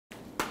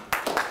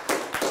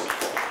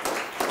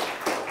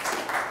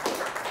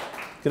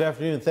Good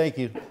afternoon. Thank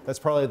you. That's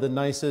probably the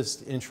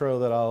nicest intro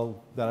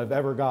that I've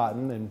ever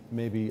gotten and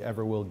maybe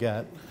ever will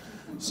get.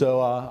 So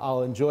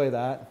I'll enjoy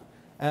that.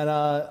 And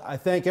I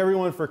thank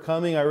everyone for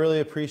coming. I really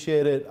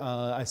appreciate it.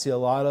 I see a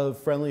lot of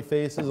friendly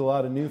faces, a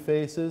lot of new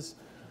faces.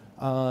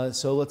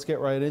 So let's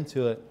get right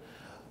into it.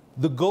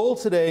 The goal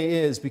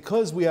today is,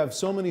 because we have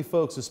so many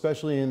folks,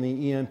 especially in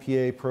the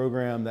EMPA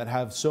program, that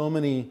have so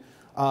many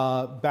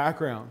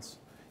backgrounds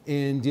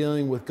in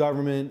dealing with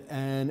government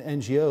and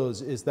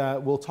NGOs, is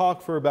that we'll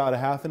talk for about a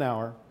half an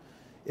hour.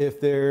 If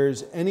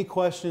there's any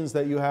questions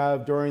that you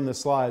have during the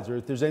slides, or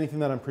if there's anything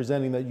that I'm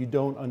presenting that you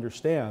don't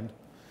understand,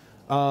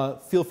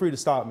 feel free to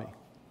stop me.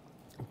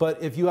 But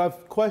if you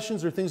have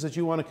questions or things that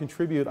you want to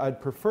contribute,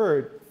 I'd prefer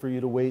it for you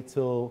to wait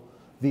till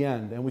the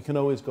end, and we can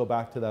always go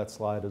back to that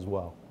slide as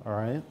well, all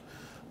right?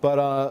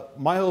 But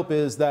my hope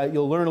is that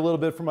you'll learn a little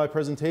bit from my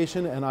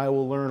presentation, and I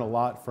will learn a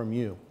lot from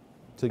you.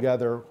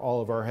 Together,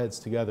 all of our heads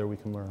together, we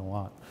can learn a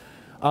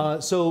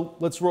lot. So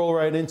let's roll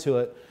right into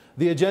it.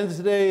 The agenda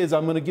today is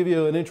I'm going to give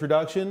you an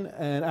introduction,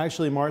 and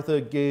actually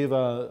Martha gave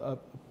a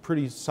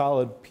pretty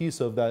solid piece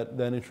of that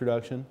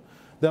introduction.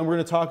 Then we're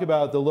going to talk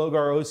about the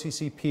LOGAR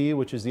OCCP,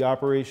 which is the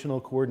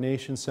Operational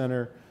Coordination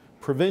Center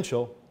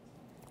Provincial.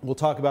 We'll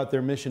talk about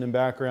their mission and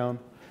background.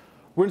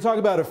 We're going to talk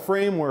about a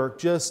framework,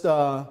 just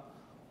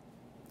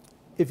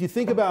if you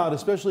think about,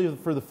 especially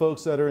for the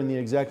folks that are in the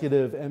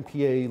executive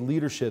MPA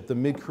leadership, the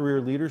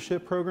mid-career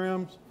leadership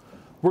programs,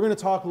 we're going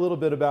to talk a little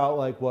bit about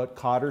like what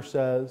Cotter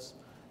says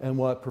and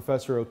what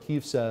Professor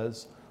O'Keefe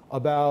says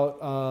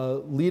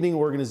about leading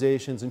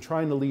organizations and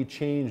trying to lead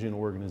change in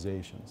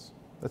organizations.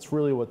 That's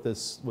really what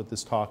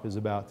this talk is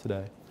about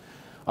today.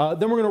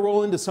 Then we're going to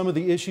roll into some of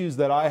the issues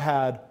that I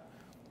had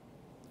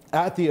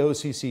at the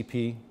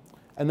OCCP,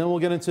 and then we'll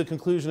get into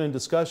conclusion and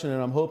discussion,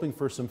 and I'm hoping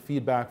for some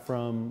feedback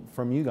from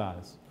you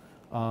guys.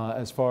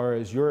 As far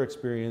as your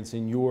experience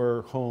in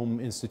your home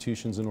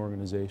institutions and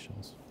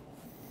organizations.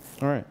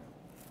 All right.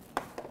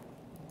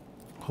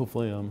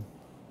 Hopefully I'm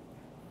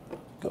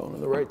going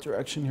in the right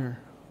direction here.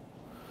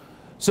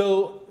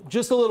 So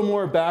just a little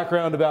more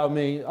background about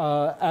me.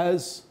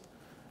 As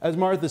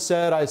Martha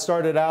said, I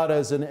started out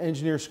as an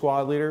engineer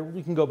squad leader.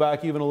 We can go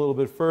back even a little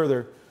bit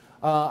further.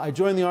 I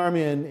joined the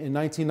Army in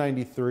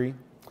 1993.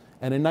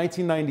 And in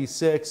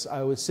 1996,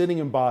 I was sitting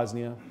in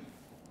Bosnia.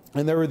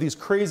 And there were these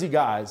crazy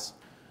guys.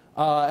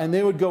 And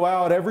they would go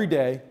out every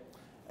day,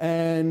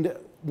 and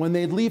when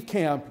they'd leave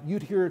camp,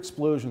 you'd hear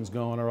explosions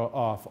going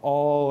off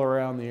all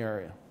around the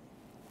area.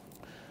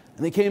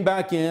 And they came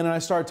back in, and I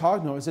started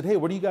talking to them. I said, hey,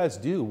 what do you guys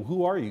do?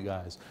 Who are you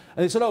guys?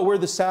 And they said, oh, we're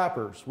the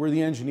sappers. We're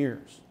the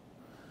engineers.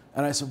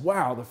 And I said,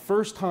 wow, the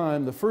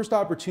first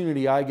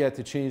opportunity I get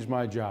to change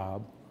my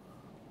job,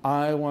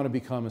 I want to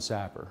become a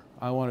sapper.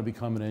 I want to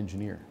become an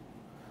engineer.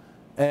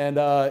 And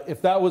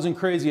if that wasn't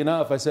crazy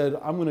enough, I said,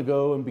 I'm going to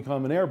go and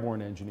become an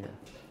airborne engineer.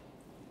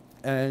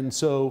 And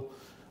so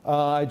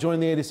I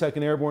joined the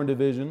 82nd Airborne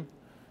Division,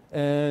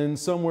 and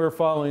somewhere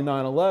following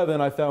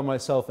 9/11, I found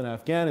myself in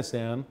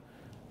Afghanistan,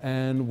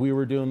 and we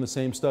were doing the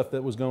same stuff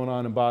that was going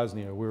on in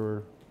Bosnia. We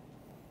were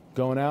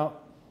going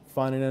out,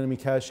 finding enemy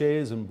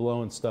caches, and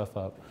blowing stuff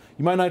up.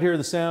 You might not hear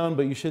the sound,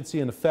 but you should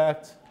see an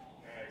effect.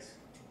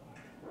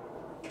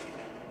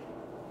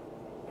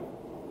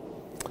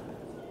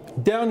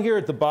 Down here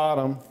at the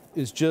bottom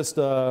is just,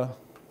 I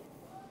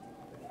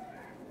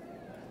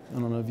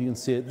don't know if you can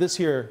see it. This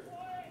here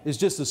is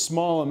just a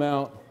small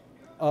amount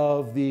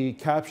of the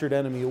captured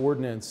enemy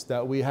ordnance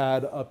that we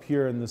had up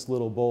here in this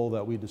little bowl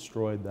that we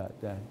destroyed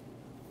that day.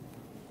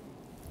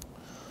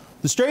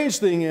 The strange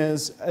thing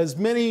is, as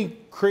many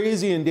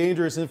crazy and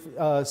dangerous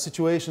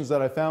situations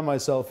that I found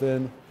myself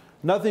in,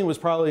 nothing was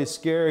probably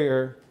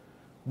scarier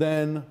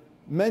than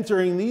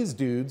mentoring these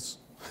dudes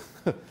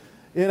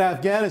in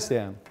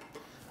Afghanistan.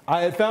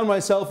 I had found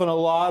myself in a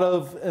lot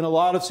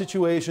of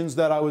situations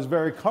that I was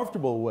very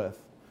comfortable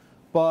with,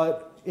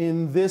 but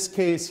in this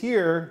case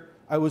here,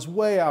 I was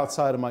way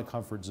outside of my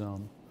comfort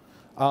zone.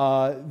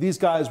 These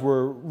guys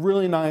were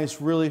really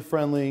nice, really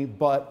friendly,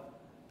 but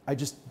I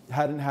just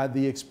hadn't had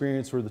the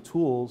experience or the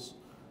tools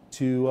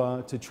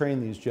to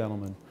train these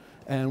gentlemen.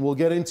 And we'll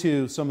get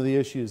into some of the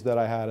issues that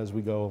I had as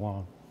we go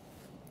along.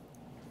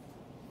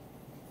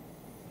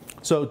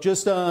 So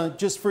just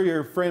for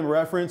your frame of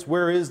reference,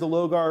 where is the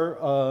LOGAR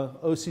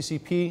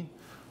OCCP?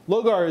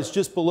 LOGAR is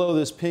just below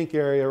this pink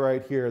area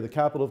right here. The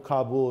capital of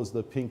Kabul is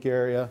the pink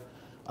area.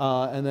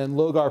 And then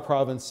LOGAR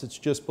province sits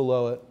just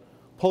below it.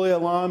 Poli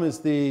Alam is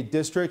the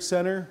district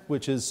center,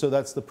 so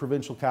that's the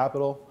provincial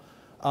capital.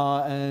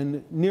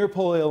 And near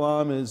Poli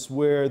Alam is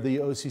where the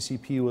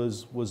OCCP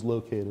was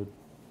located.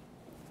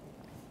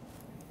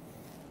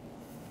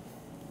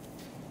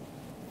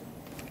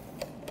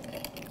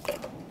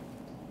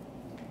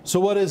 So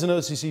what is an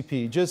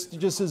OCCP? Just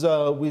as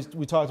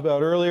we talked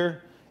about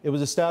earlier, it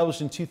was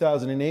established in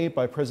 2008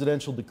 by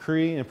presidential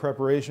decree in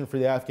preparation for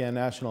the Afghan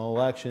national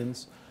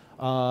elections.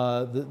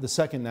 The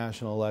second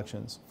national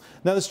elections.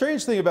 Now the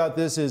strange thing about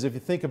this is, if you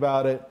think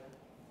about it,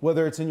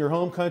 whether it's in your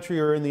home country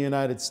or in the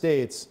United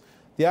States,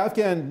 the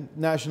Afghan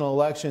national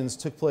elections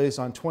took place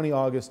on 20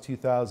 August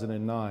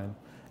 2009.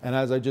 And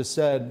as I just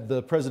said,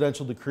 the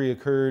presidential decree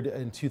occurred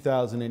in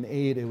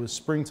 2008. It was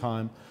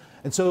springtime.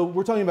 And so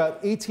we're talking about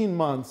 18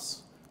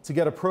 months to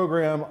get a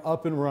program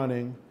up and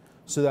running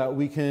so that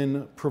we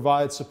can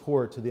provide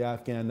support to the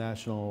Afghan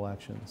national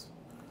elections.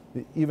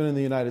 Even in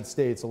the United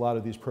States, a lot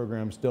of these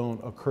programs don't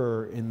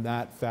occur in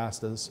that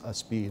fast a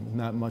speed, in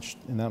that much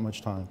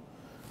time.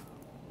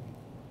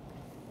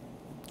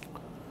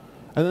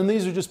 And then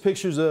these are just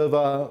pictures of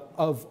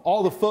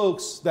all the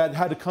folks that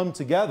had to come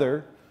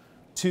together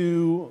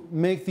to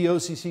make the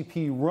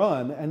OCCP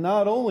run, and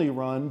not only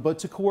run, but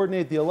to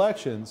coordinate the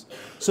elections.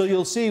 So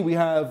you'll see we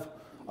have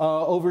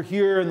over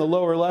here in the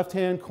lower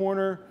left-hand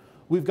corner,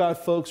 we've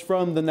got folks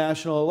from the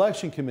National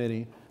Election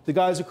Committee. The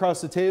guys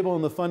across the table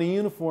in the funny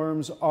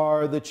uniforms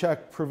are the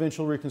Czech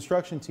Provincial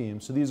Reconstruction Team.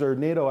 So these are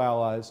NATO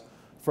allies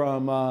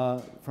from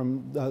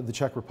the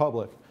Czech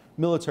Republic,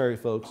 military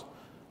folks.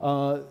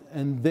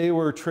 And they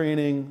were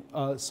training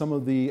some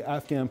of the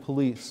Afghan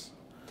police.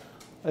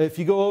 If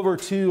you go over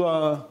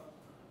to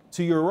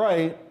your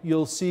right,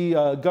 you'll see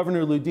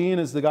Governor Ludin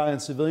is the guy in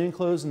civilian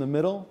clothes in the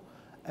middle.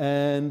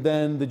 And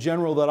then the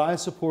general that I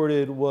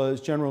supported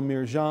was General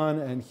Mirjan,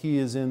 and he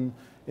is in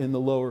the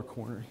lower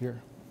corner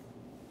here.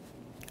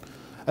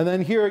 And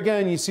then here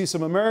again, you see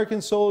some American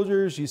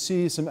soldiers, you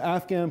see some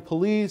Afghan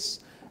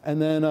police,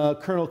 and then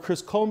Colonel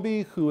Chris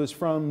Combi, who is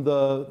from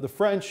the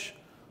French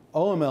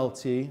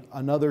OMLT,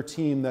 another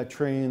team that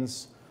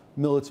trains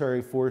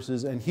military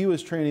forces, and he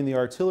was training the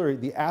artillery,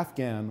 the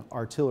Afghan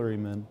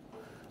artillerymen,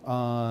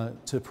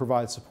 to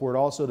provide support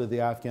also to the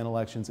Afghan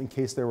elections in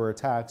case there were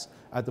attacks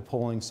at the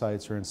polling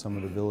sites or in some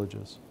of the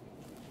villages.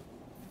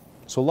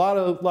 So a lot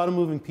of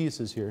moving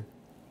pieces here.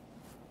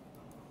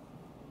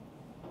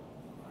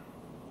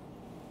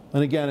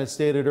 And again, as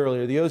stated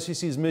earlier, the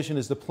OCC's mission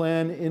is to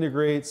plan,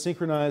 integrate,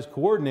 synchronize,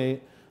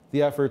 coordinate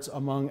the efforts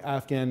among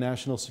Afghan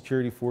national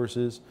security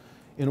forces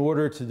in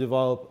order to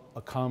develop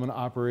a common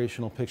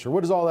operational picture.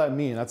 What does all that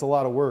mean? That's a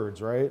lot of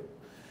words, right?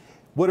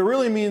 What it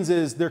really means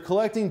is they're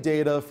collecting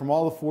data from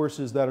all the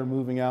forces that are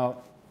moving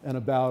out and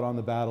about on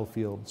the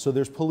battlefield. So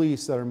there's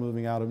police that are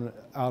moving out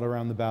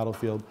around the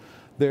battlefield.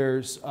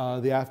 There's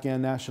the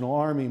Afghan National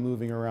Army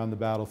moving around the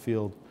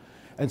battlefield.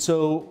 And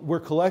so we're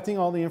collecting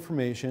all the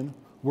information.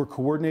 We're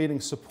coordinating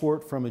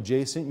support from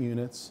adjacent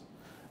units,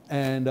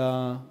 and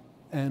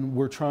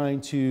we're trying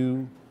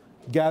to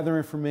gather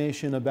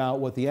information about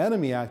what the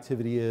enemy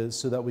activity is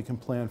so that we can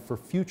plan for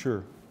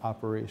future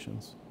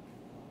operations.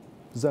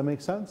 Does that make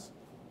sense?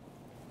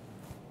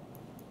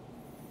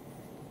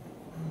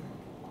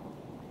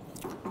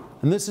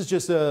 And this is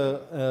just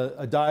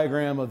a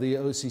diagram of the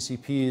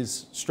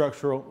OCCP's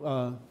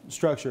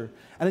structure.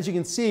 And as you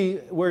can see,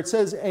 where it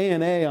says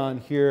ANA on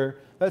here,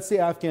 that's the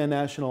Afghan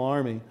National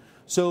Army.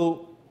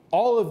 So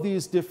all of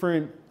these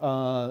different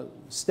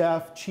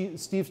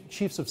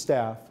chiefs of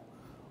staff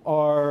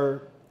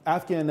are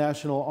Afghan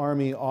National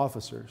Army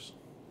officers.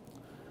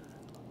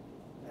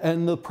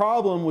 And the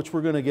problem, which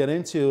we're going to get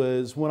into,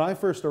 is when I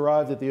first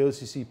arrived at the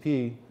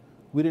OCCP,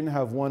 we didn't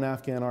have one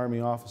Afghan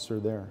Army officer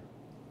there.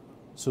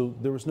 So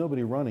there was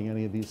nobody running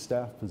any of these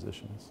staff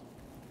positions.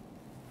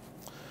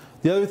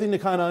 The other thing to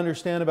kind of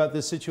understand about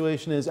this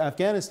situation is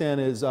Afghanistan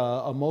is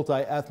a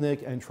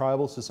multi-ethnic and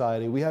tribal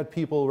society. We had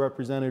people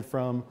represented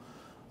from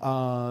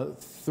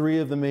 3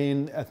 of the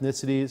main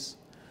ethnicities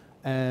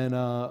and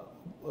a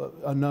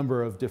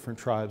number of different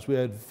tribes. We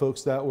had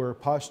folks that were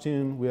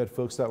Pashtun, we had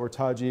folks that were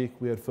Tajik,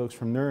 we had folks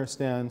from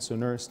Nuristan, so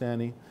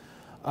Nuristani,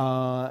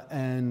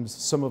 and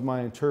some of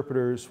my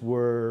interpreters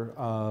were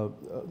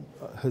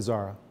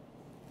Hazara.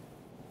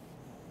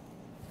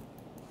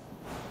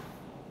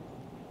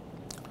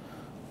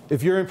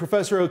 If you're in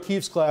Professor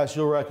O'Keefe's class,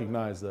 you'll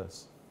recognize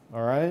this,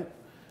 all right?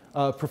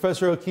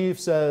 Professor O'Keefe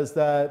says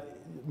that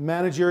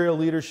managerial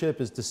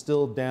leadership is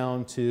distilled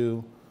down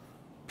to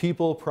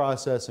people,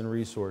 process, and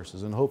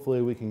resources. And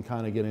hopefully we can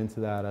kind of get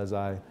into that as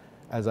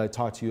I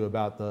talk to you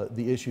about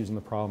the issues and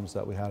the problems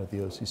that we had at the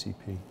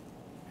OCCP.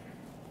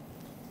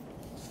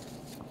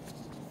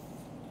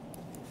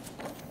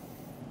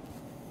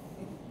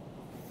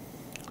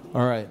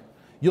 All right.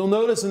 You'll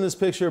notice in this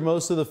picture,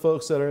 most of the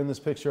folks that are in this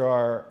picture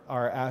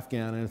are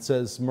Afghan, and it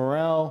says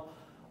morale,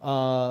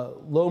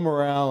 low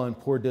morale and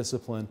poor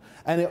discipline.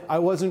 And I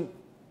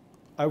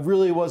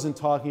really wasn't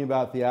talking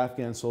about the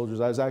Afghan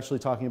soldiers. I was actually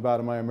talking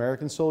about my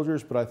American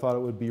soldiers, but I thought it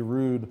would be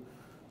rude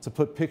to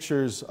put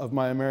pictures of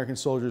my American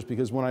soldiers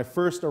because when I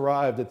first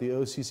arrived at the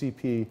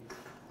OCCP,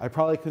 I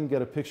probably couldn't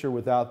get a picture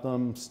without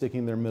them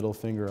sticking their middle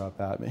finger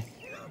up at me.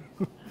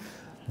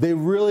 They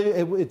really,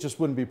 it just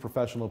wouldn't be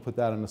professional to put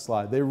that on a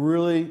slide. They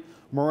really,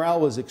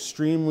 morale was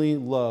extremely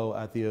low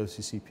at the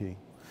OCCP.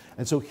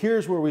 And so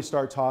here's where we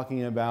start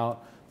talking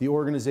about the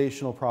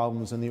organizational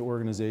problems and the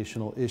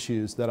organizational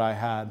issues that I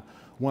had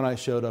when I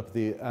showed up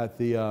at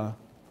the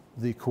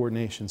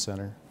coordination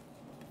center.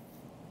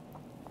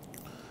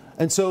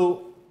 And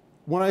so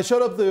when I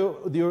showed up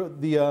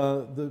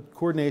the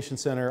coordination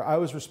center, I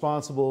was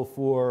responsible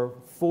for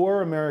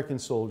 4 American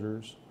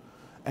soldiers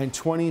and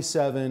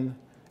 27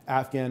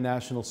 Afghan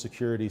national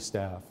security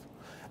staff,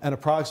 and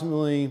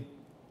approximately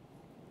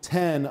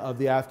 10 of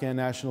the Afghan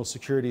National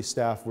Security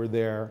staff were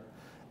there.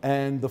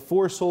 And the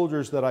 4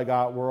 soldiers that I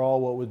got were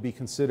all what would be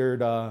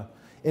considered,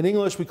 in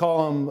English we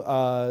call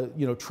them,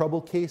 you know,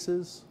 trouble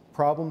cases,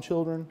 problem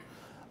children.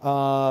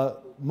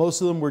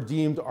 Most of them were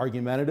deemed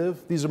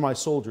argumentative. These are my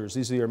soldiers.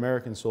 These are the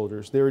American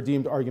soldiers. They were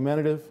deemed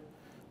argumentative,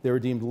 they were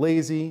deemed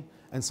lazy,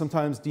 and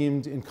sometimes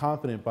deemed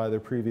incompetent by their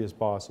previous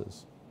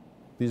bosses.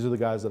 These are the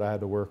guys that I had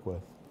to work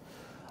with.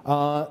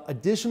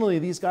 Additionally,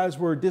 these guys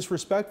were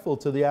disrespectful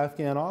to the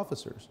Afghan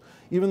officers,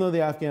 even though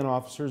the Afghan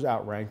officers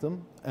outranked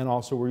them and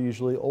also were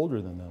usually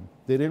older than them.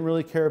 They didn't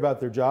really care about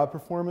their job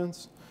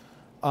performance,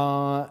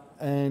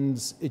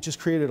 and it just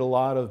created a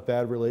lot of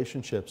bad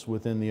relationships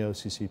within the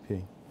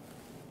OCCP.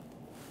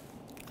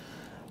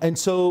 And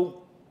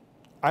so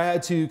I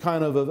had to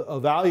kind of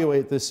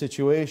evaluate this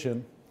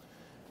situation,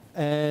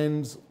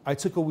 and I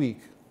took a week.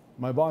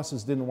 My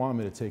bosses didn't want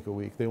me to take a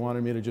week. They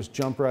wanted me to just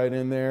jump right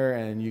in there,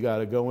 and you got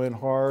to go in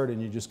hard, and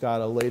you just got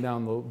to lay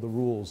down the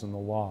rules and the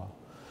law.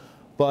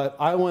 But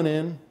I went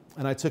in,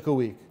 and I took a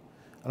week,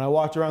 and I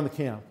walked around the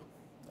camp,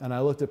 and I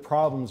looked at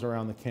problems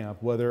around the camp,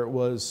 whether it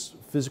was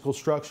physical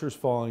structures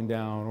falling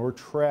down, or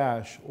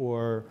trash,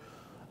 or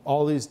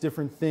all these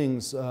different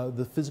things,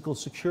 the physical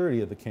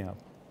security of the camp.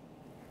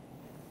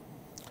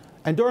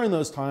 And during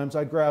those times,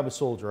 I'd grab a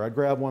soldier. I'd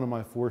grab one of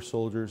my 4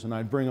 soldiers, and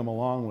I'd bring them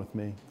along with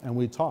me, and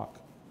we'd talk.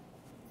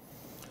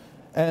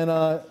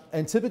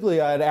 And typically,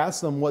 I'd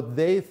ask them what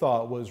they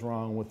thought was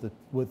wrong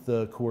with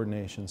the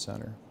coordination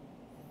center,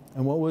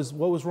 and what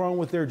was wrong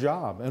with their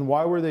job, and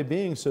why were they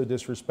being so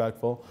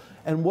disrespectful,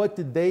 and what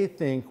did they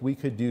think we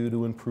could do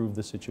to improve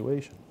the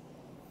situation.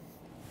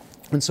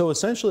 And so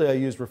essentially, I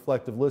used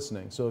reflective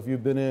listening. So if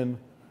you've been in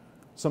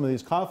some of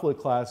these conflict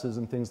classes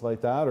and things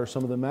like that, or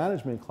some of the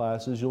management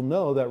classes, you'll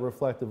know that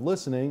reflective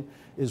listening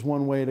is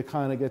one way to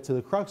kind of get to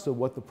the crux of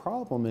what the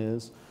problem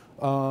is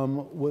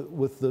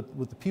with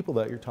the people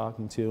that you're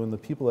talking to and the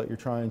people that you're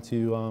trying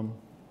to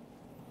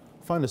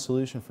find a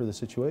solution for the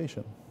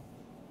situation.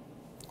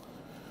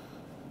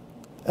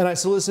 And I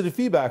solicited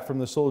feedback from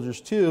the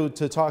soldiers too,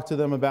 to talk to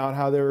them about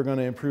how they were going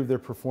to improve their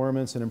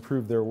performance and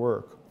improve their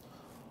work.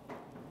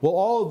 Well,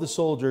 all of the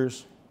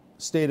soldiers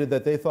stated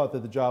that they thought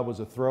that the job was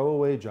a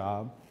throwaway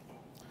job.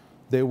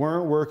 They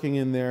weren't working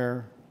in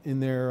their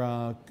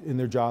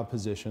job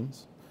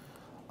positions,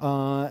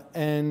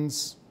 and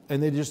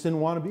they just didn't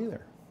want to be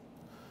there.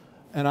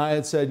 And I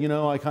had said, you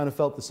know, I kind of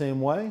felt the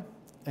same way,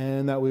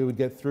 and that we would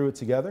get through it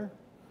together,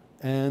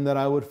 and that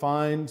I would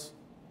find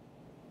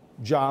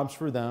jobs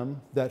for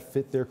them that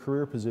fit their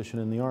career position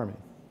in the Army.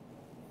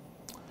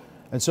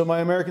 And so my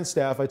American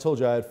staff, I told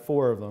you I had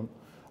 4 of them.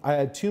 I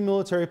had 2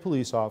 military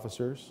police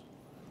officers,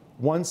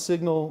 1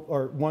 signal,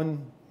 or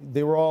 1,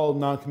 they were all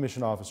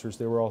non-commissioned officers,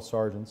 they were all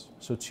sergeants.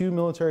 So 2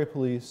 military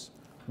police,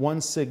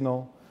 1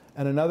 signal,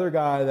 and another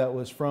guy that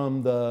was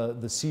from the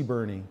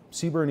CBRNE.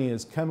 CBRNE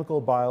is chemical,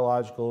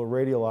 biological,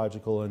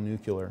 radiological, and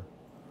nuclear.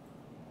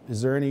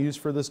 Is there any use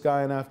for this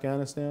guy in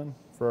Afghanistan,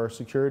 for our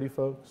security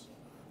folks?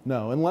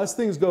 No, unless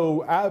things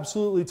go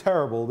absolutely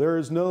terrible, there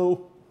is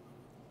no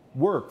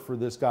work for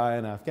this guy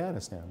in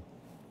Afghanistan.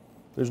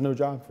 There's no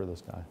job for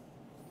this guy.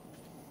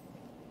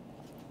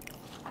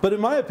 But in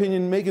my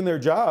opinion, making their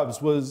jobs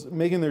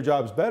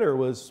better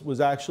was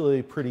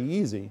actually pretty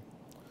easy.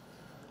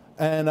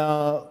 And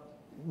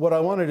what I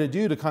wanted to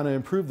do to kind of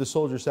improve the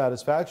soldier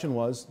satisfaction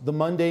was the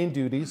mundane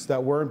duties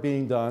that weren't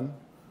being done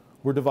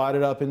were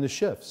divided up into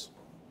shifts.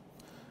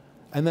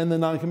 And then the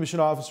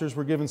non-commissioned officers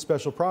were given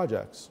special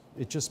projects.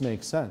 It just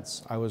makes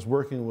sense. I was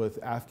working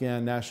with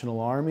Afghan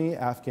National Army,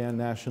 Afghan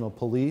National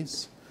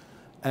Police,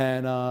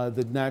 and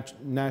the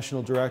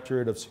National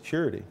Directorate of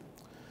Security.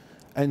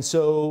 And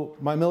so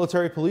my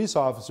military police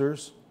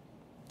officers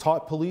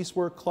taught police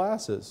work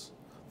classes.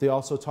 They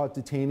also taught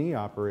detainee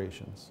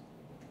operations.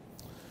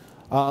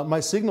 My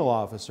signal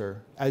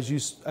officer, as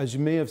you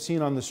may have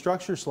seen on the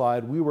structure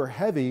slide, we were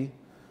heavy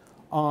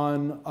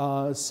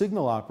on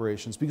signal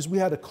operations because we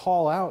had to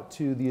call out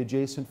to the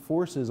adjacent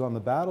forces on the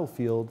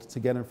battlefield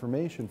to get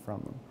information from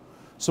them.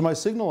 So my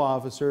signal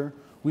officer,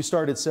 we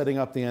started setting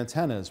up the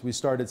antennas. We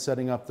started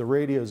setting up the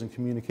radios and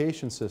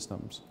communication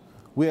systems.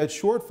 We had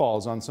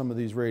shortfalls on some of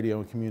these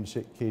radio and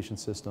communication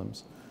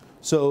systems.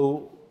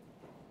 So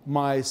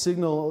my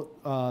signal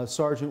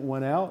sergeant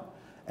went out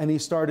and he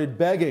started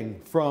begging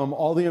from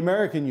all the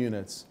American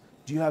units,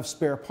 do you have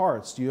spare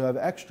parts? Do you have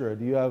extra?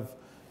 Do you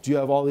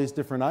have all these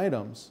different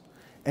items?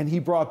 And he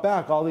brought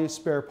back all these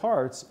spare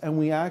parts, and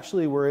we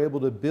actually were able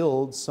to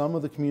build some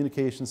of the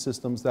communication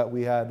systems that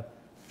we had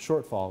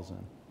shortfalls in.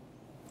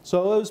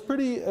 So it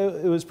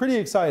was pretty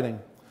exciting.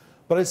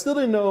 But I still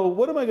didn't know,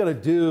 what am I going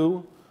to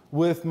do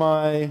with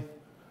my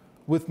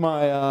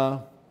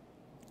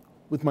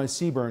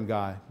CBRN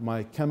guy,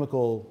 my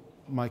chemical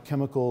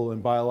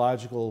and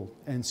biological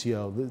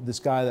NCO,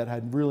 this guy that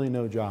had really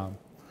no job.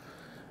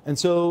 And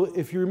so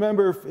if you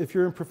remember, if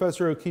you're in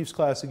Professor O'Keefe's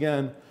class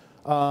again,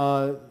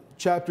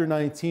 Chapter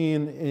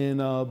 19 in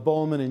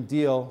Bowman and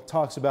Deal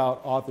talks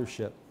about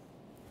authorship.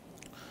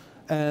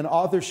 And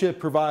authorship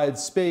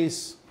provides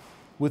space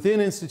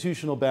within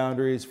institutional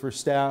boundaries for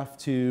staff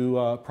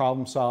to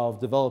problem solve,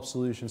 develop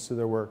solutions to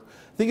their work.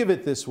 Think of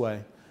it this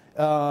way.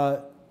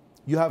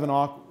 You have an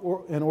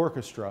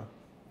orchestra,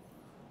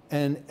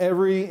 and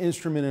every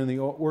instrument in the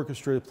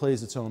orchestra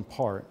plays its own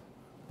part.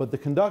 But the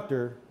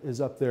conductor is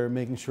up there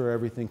making sure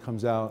everything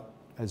comes out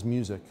as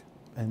music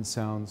and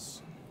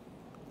sounds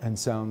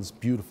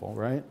beautiful,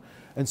 right?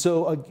 And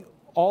so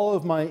all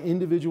of my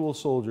individual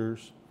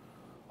soldiers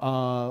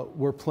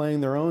were playing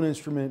their own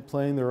instrument,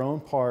 playing their own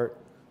part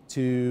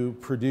to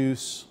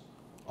produce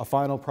a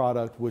final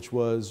product, which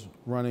was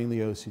running the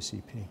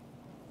OCCP.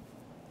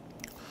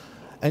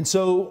 And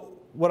so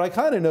what I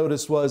kind of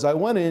noticed was I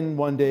went in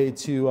one day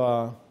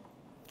to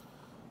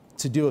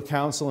do a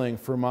counseling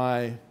for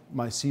my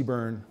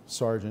Seaburn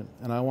sergeant,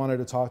 and I wanted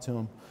to talk to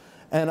him.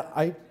 And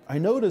I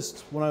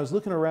noticed when I was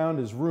looking around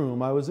his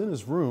room, I was in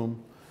his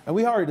room, and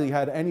we hardly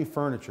had any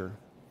furniture.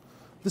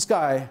 This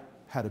guy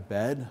had a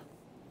bed,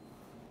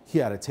 he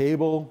had a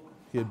table,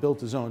 he had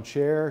built his own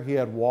chair, he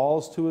had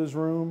walls to his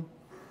room,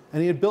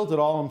 and he had built it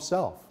all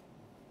himself.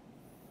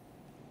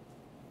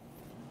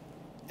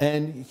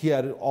 And he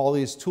had all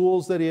these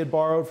tools that he had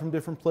borrowed from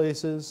different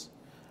places.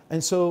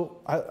 And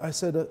so I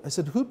said,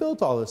 who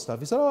built all this stuff?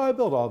 He said, oh, I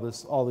built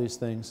all these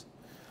things.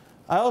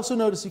 I also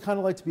noticed he kind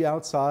of liked to be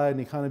outside and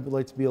he kind of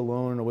liked to be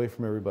alone and away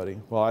from everybody.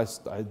 Well, I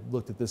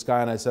looked at this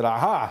guy and I said,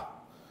 aha!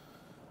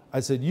 I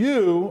said,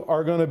 you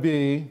are going to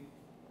be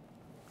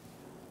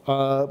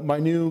my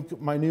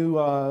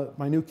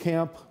new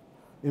camp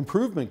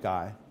improvement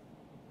guy.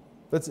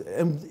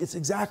 And it's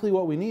exactly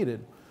what we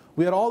needed.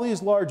 We had all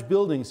these large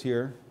buildings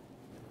here,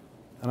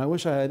 and I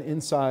wish I had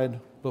inside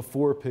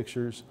before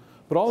pictures,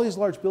 but all these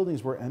large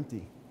buildings were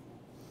empty.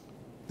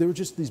 They were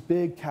just these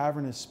big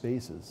cavernous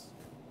spaces.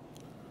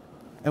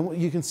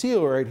 And you can see it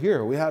right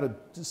here. We had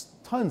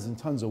just tons and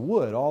tons of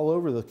wood all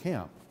over the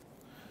camp.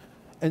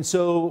 And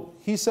so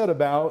he set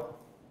about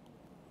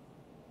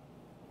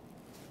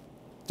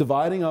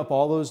dividing up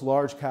all those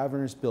large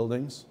cavernous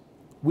buildings.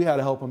 We had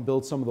to help him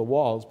build some of the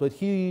walls, but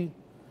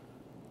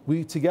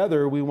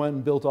together we went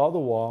and built all the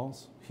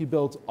walls. He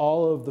built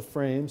all of the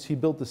frames. He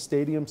built the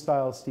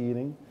stadium-style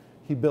seating.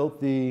 He built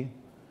the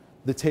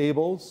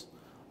tables,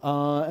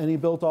 and he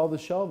built all the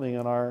shelving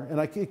and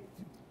I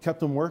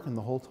kept him working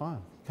the whole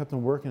time. Kept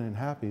him working and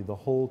happy the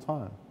whole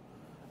time.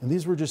 And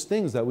these were just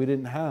things that we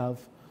didn't have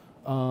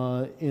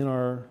in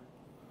our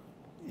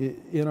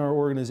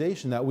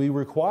organization that we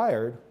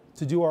required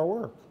to do our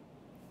work.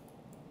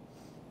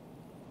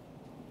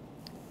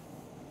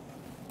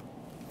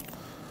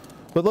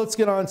 But let's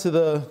get on to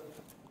the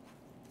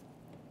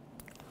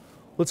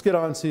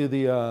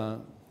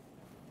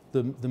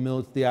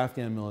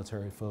Afghan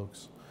military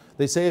folks.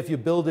 They say if you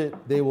build it,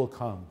 they will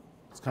come.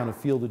 It's kind of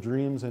Field of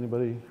Dreams.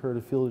 Anybody heard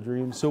of Field of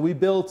Dreams? So we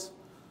built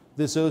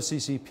this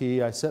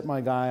OCCP. I set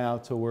my guy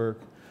out to work,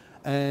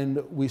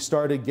 and we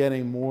started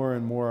getting more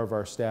and more of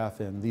our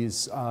staff in.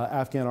 These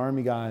Afghan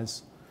Army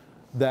guys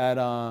that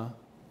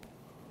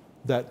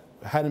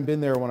hadn't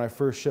been there when I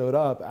first showed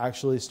up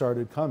actually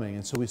started coming,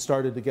 and so we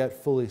started to get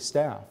fully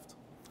staffed.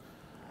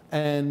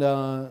 And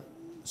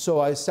so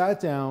I sat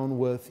down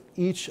with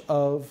each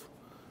of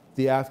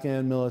the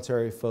Afghan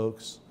military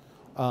folks,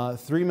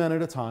 3 men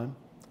at a time,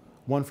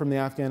 one from the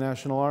Afghan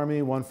National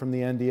Army, one from the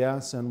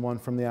NDS, and one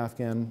from the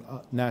Afghan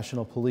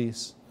National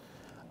Police.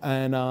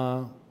 And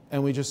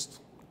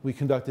we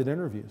conducted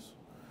interviews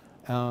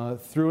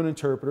through an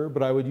interpreter,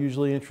 but I would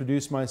usually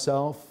introduce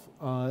myself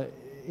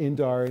in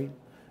Dari,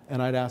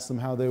 and I'd ask them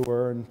how they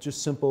were, and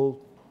just simple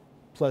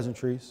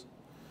pleasantries.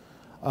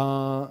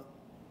 And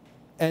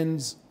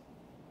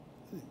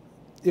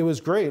it was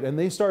great, and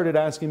they started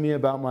asking me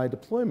about my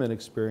deployment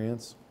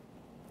experience.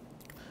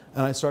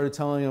 And I started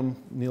telling them,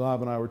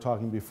 Nilab and I were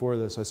talking before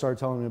this, I started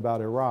telling them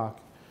about Iraq.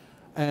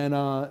 And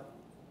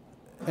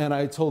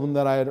I told them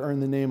that I had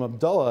earned the name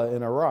Abdullah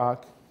in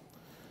Iraq,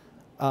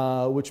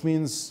 which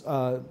means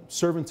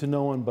servant to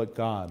no one but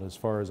God, as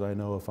far as I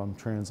know, if I'm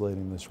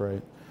translating this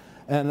right.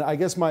 And I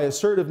guess my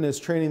assertiveness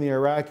training the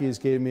Iraqis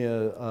gave me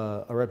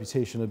a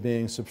reputation of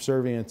being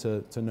subservient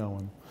to no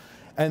one.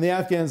 And the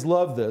Afghans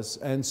loved this.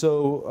 And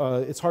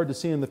so it's hard to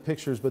see in the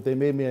pictures, but they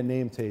made me a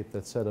name tape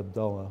that said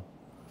Abdullah.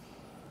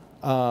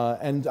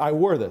 And I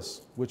wore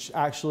this, which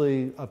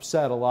actually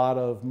upset a lot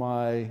of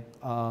my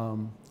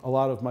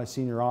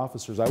senior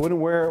officers. I wouldn't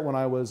wear it when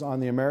I was on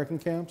the American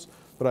camps,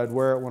 but I'd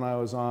wear it when I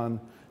was on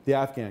the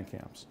Afghan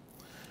camps.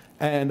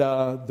 And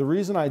the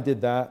reason I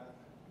did that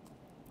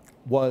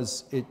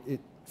was,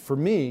 for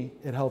me,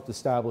 it helped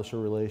establish a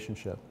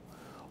relationship.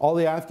 All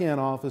the Afghan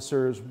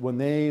officers, when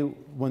they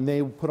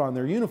put on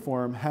their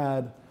uniform,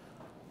 had,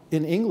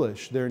 in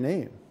English, their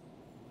name.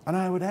 And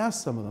I would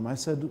ask some of them, I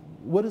said,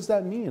 what does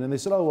that mean? And they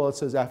said, oh, well, it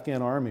says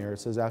Afghan Army or it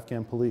says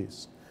Afghan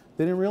Police.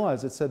 They didn't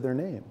realize it said their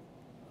name.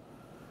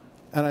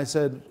 And I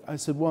said,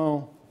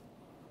 well,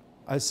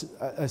 I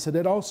said,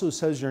 it also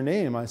says your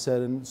name. I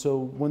said, and so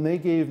when they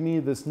gave me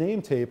this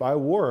name tape, I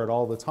wore it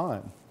all the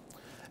time.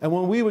 And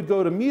when we would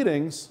go to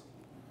meetings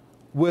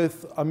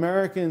with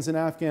Americans and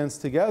Afghans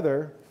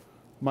together,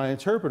 my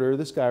interpreter,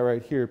 this guy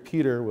right here,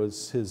 Peter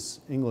was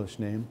his English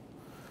name,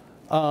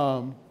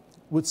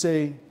 would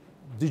say,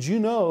 did you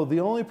know the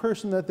only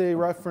person that they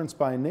reference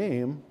by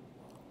name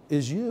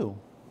is you?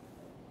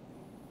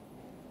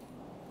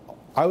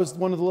 I was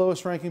one of the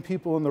lowest ranking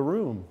people in the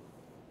room.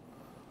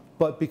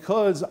 But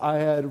because I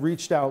had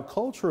reached out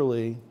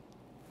culturally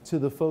to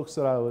the folks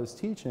that I was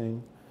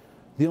teaching,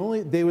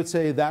 they would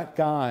say that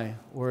guy,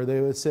 or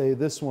they would say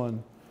this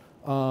one,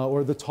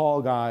 or the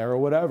tall guy, or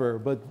whatever.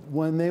 But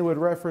when they would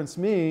reference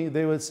me,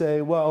 they would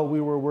say, well, we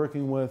were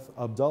working with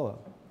Abdullah,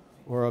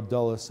 or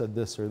Abdullah said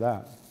this or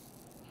that.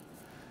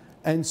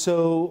 And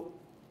so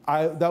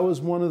that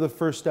was one of the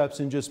first steps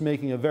in just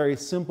making a very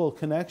simple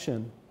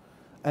connection.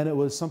 And it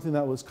was something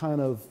that was kind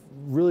of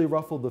really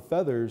ruffled the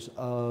feathers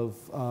of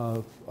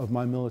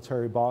my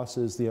military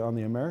bosses on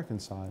the American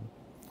side.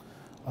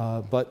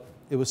 But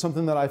it was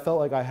something that I felt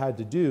like I had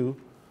to do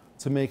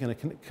to make a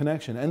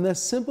connection. And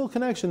this simple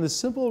connection, this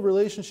simple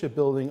relationship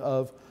building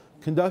of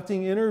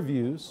conducting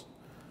interviews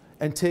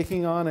and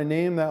taking on a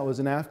name that was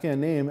an Afghan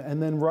name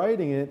and then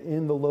writing it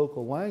in the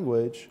local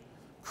language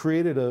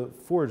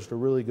forged a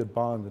really good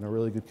bond and a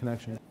really good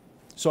connection.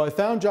 So I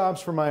found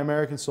jobs for my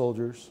American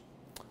soldiers.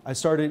 I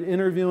started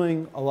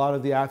interviewing a lot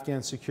of the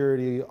Afghan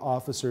security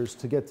officers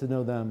to get to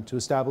know them, to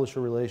establish a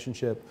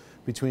relationship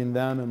between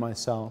them and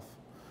myself.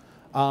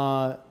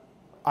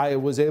 I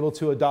was able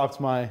to adopt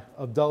my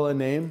Abdullah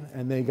name,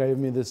 and they gave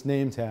me this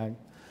name tag.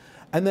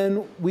 And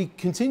then we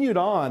continued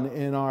on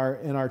in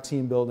our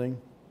team building,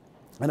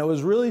 and it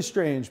was really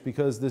strange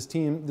because this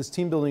team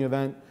building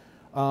event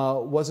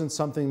wasn't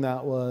something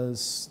it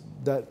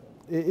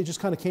just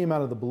kind of came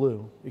out of the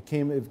blue. It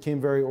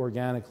came very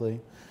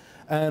organically.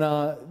 And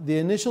the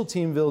initial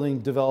team building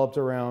developed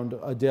around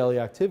a daily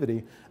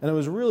activity, and it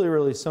was really,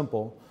 really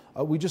simple.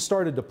 We just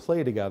started to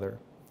play together.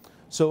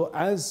 So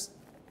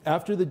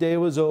after the day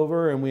was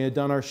over and we had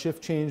done our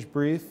shift change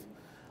brief,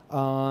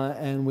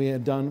 and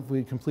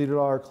we completed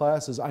all our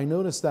classes, I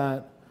noticed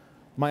that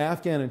my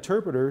Afghan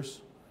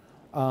interpreters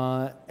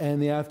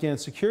and the Afghan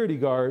security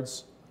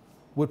guards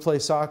would play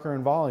soccer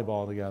and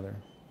volleyball together.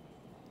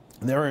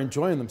 And they were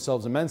enjoying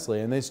themselves immensely,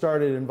 and they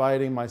started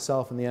inviting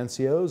myself and the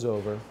NCOs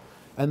over.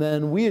 And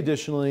then we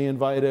additionally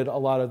invited a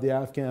lot of the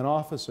Afghan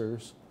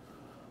officers.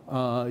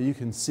 You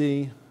can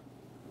see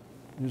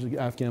there's an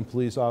Afghan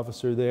police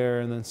officer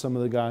there, and then some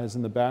of the guys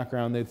in the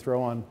background, they'd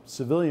throw on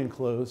civilian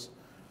clothes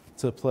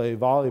to play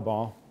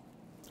volleyball.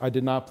 I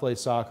did not play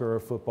soccer or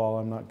football.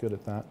 I'm not good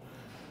at that.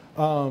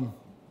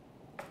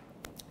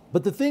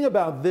 But the thing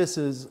about this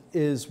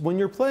is when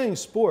you're playing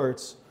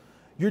sports,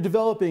 you're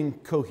developing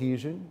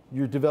cohesion,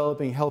 you're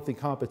developing healthy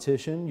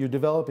competition, you're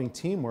developing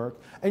teamwork,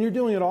 and you're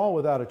doing it all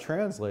without a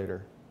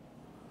translator.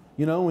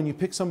 You know, when you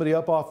pick somebody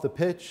up off the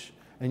pitch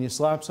and you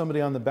slap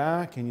somebody on the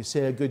back and you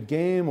say a good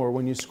game, or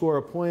when you score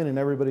a point and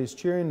everybody's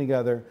cheering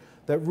together,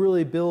 that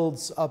really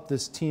builds up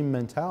this team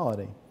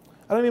mentality.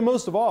 And I mean,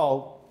 most of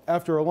all,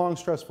 after a long,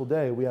 stressful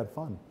day, we had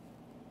fun.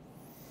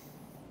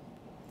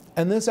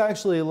 And this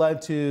actually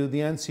led to the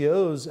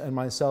NCOs and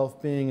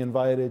myself being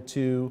invited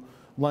to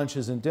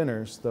lunches and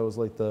dinners. That was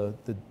like the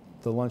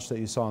lunch that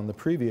you saw in the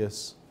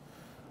previous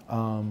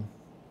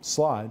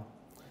slide.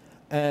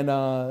 And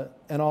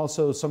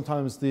also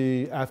sometimes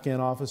the Afghan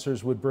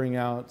officers would bring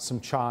out some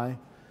chai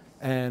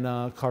and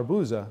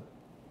karbuza.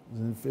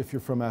 If you're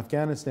from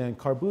Afghanistan,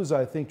 karbuza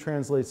I think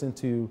translates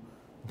into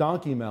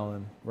donkey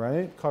melon,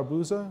 right?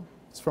 Karbuza?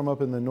 It's from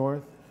up in the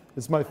north.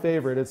 It's my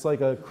favorite. It's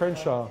like a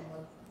Crenshaw.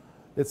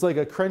 It's like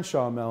a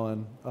Crenshaw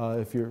melon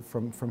if you're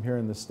from here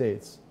in the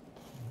States.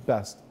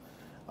 Best.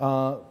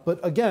 But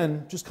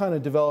again, just kind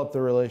of develop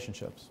the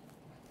relationships.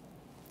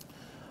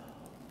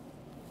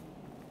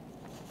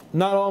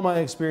 Not all my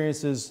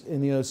experiences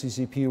in the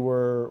OCCP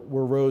were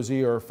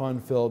rosy or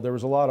fun-filled. There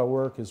was a lot of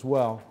work as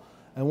well.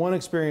 And one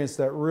experience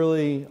that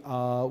really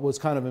was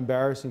kind of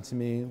embarrassing to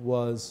me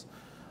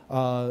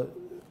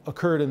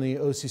occurred in the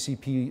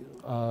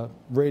OCCP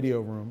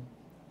radio room.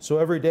 So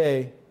every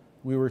day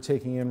we were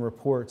taking in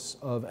reports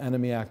of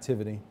enemy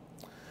activity.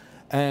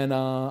 And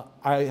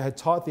I had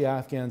taught the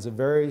Afghans a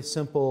very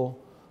simple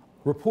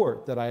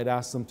report that I had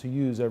asked them to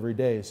use every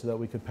day so that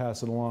we could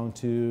pass it along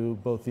to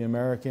both the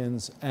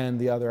Americans and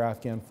the other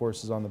Afghan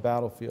forces on the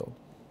battlefield.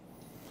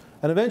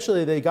 And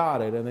eventually they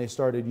got it and they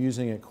started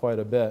using it quite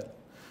a bit.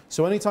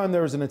 So anytime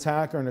there was an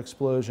attack or an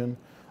explosion,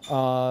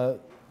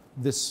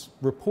 this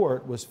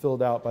report was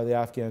filled out by the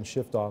Afghan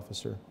shift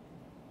officer.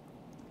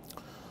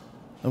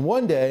 And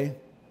one day,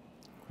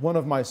 one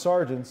of my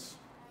sergeants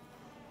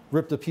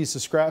ripped a piece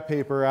of scrap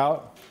paper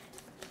out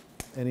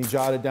and he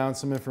jotted down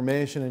some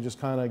information and just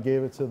kind of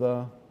gave it to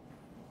the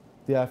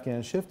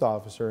Afghan shift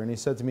officer. And he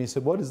said to me, he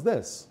said, "What is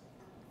this?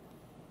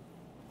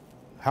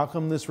 How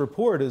come this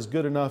report is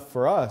good enough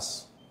for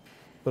us,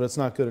 but it's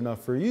not good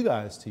enough for you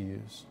guys to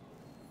use?"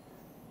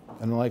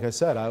 And like I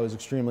said, I was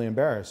extremely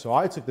embarrassed. So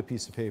I took the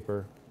piece of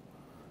paper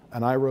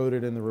and I wrote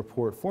it in the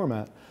report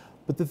format.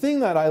 But the thing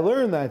that I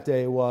learned that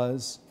day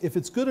was, if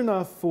it's good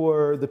enough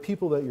for the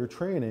people that you're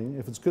training,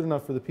 if it's good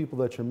enough for the people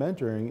that you're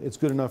mentoring, it's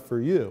good enough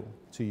for you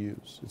to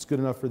use. It's good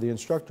enough for the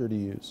instructor to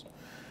use.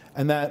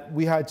 and that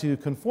we had to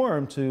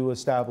conform to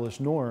established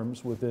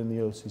norms within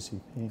the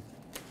OCCP.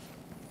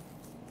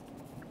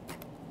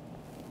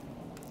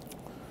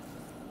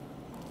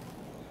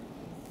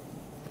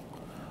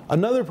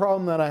 Another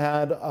problem that I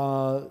had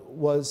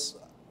was,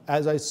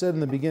 as I said in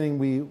the beginning,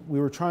 we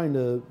were trying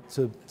to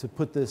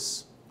put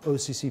this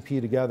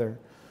OCCP together.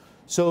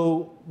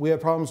 So we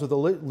had problems with the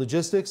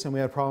logistics and we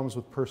had problems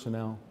with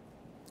personnel.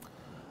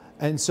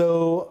 And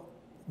so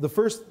the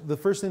first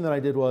thing that I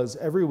did was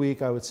every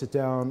week I would sit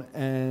down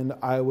and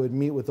I would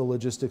meet with the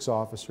logistics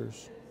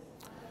officers.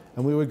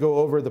 And we would go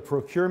over the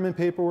procurement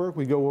paperwork,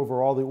 we'd go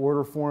over all the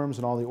order forms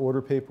and all the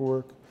order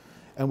paperwork,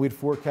 and we'd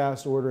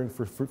forecast ordering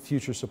for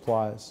future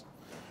supplies.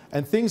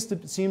 And things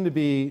seemed to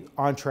be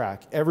on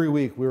track. Every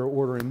week we were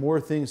ordering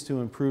more things to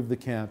improve the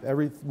camp.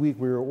 Every week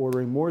we were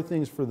ordering more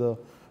things for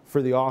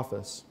the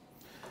office.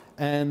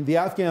 And the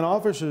Afghan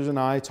officers and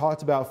I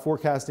talked about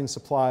forecasting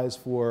supplies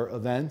for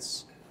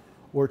events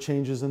or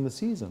changes in the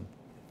season.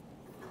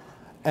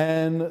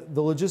 And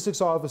the logistics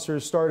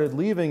officers started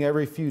leaving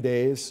every few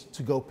days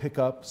to go pick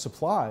up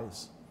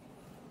supplies.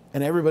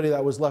 And everybody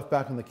that was left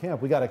back in the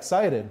camp, we got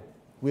excited.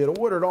 We had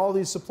ordered all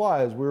these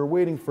supplies. We were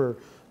waiting for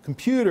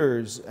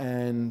computers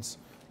and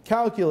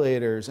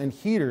calculators and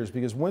heaters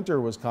because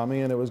winter was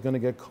coming and it was going to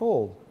get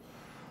cold.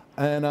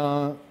 And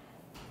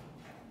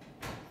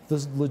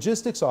the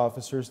logistics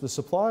officers, the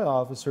supply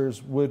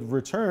officers, would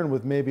return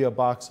with maybe a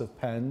box of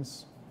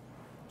pens,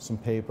 some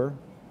paper.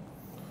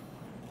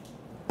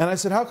 And I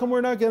said, how come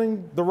we're not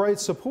getting the right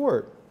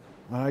support?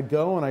 And I'd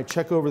go and I'd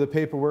check over the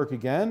paperwork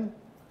again.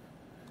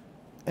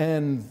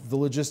 And the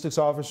logistics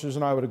officers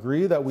and I would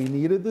agree that we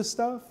needed this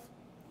stuff.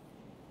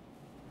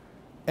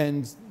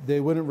 And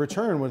they wouldn't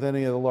return with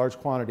any of the large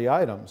quantity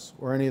items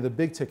or any of the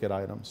big ticket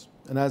items.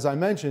 And as I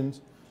mentioned,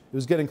 it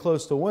was getting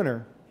close to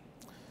winter.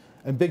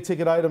 And big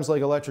ticket items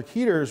like electric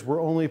heaters were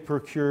only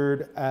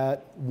procured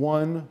at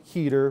 1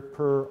 heater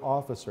per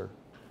officer.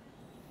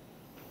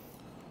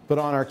 But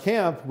on our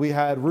camp, we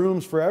had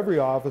rooms for every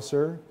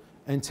officer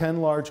and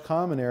 10 large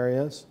common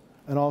areas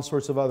and all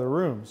sorts of other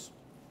rooms.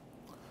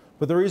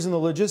 But the reason the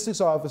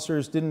logistics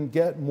officers didn't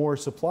get more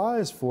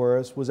supplies for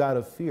us was out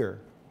of fear.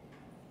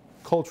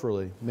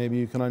 Culturally, maybe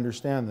you can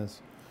understand this.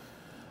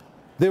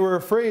 They were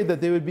afraid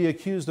that they would be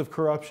accused of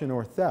corruption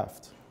or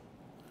theft.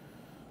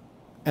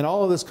 And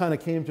all of this kind of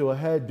came to a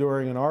head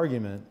during an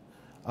argument.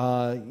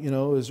 You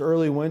know, it was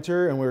early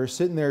winter and we were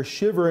sitting there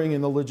shivering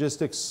in the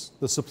logistics,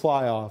 the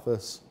supply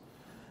office.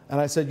 And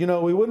I said, you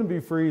know, we wouldn't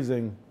be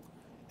freezing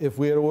if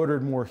we had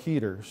ordered more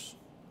heaters.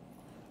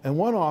 And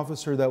one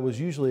officer that was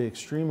usually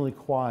extremely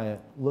quiet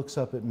looks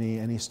up at me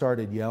and he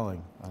started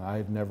yelling.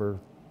 I've never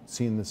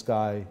seen this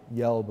guy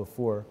yell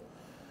before.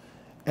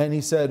 And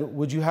he said,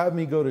 would you have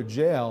me go to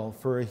jail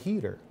for a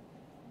heater?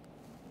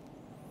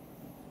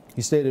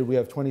 He stated, we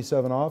have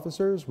 27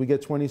 officers, we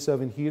get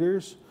 27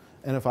 heaters,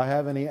 and if I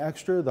have any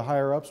extra, the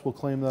higher ups will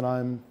claim that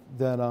I'm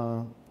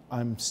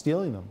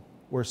stealing them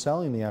or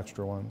selling the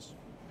extra ones.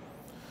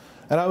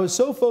 And I was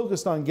so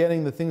focused on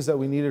getting the things that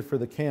we needed for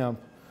the camp,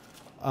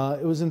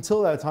 it was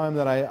until that time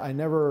that I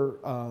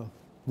never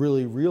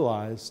really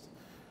realized,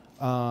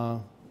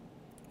 you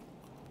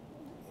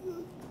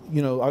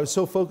know, I was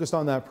so focused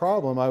on that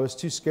problem, I was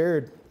too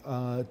scared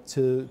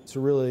to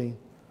really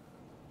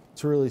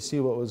see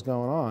what was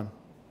going on.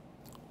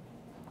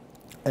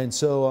 And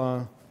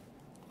so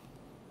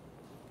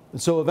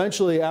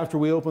eventually, after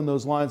we opened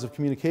those lines of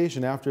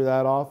communication, after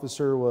that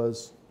officer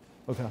was,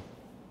 okay.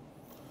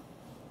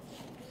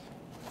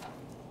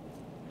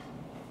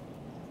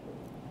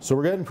 So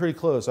we're getting pretty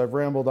close. I've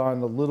rambled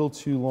on a little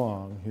too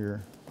long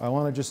here. I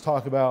want to just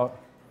talk about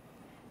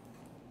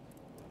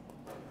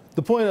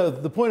the point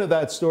of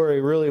that story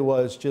really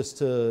was just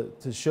to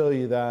show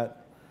you that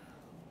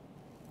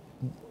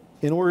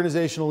in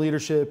organizational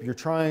leadership, you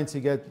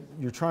get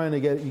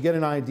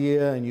an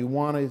idea and you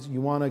want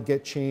to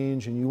get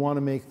change and you want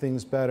to make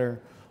things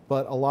better,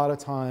 but a lot of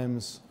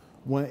times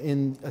when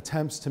in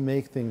attempts to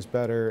make things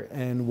better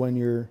and when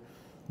you're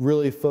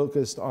really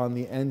focused on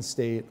the end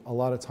state, a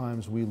lot of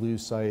times we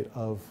lose sight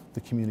of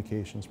the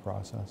communications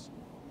process.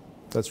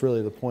 That's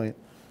really the point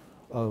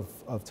of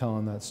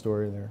telling that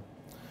story there.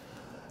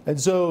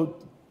 And so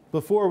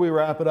before we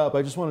wrap it up,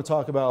 I just want to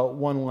talk about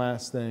one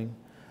last thing.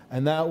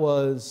 And that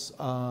was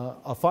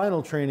a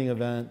final training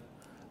event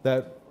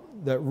that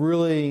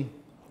really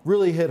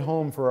hit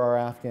home for our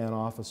Afghan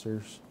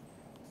officers.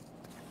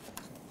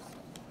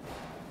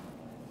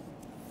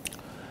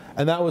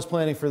 And that was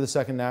planning for the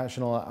second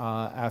national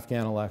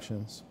Afghan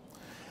elections.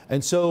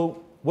 And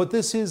so what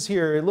this is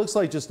here, it looks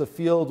like just a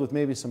field with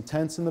maybe some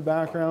tents in the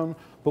background,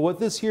 but what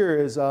this here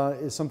is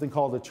something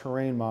called a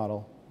terrain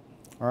model.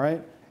 All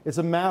right? It's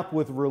a map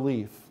with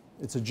relief.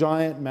 It's a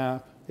giant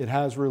map. It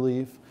has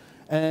relief.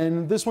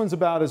 And this one's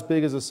about as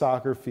big as a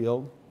soccer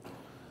field.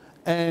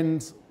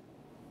 And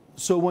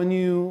so when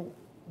you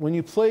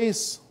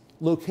place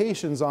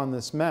locations on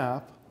this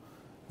map,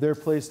 they're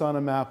placed on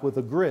a map with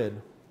a grid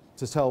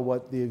to tell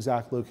what the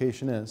exact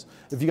location is.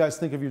 If you guys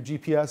think of your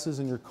GPSs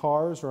in your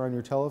cars or on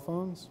your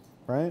telephones,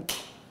 right?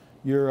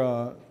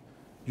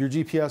 your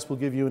GPS will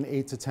give you an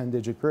 8 to 10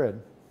 digit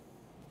grid.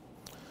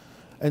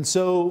 And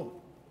so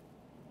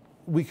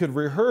we could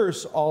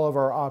rehearse all of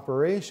our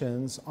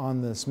operations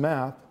on this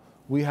map.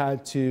 We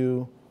had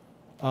to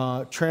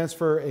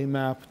transfer a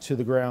map to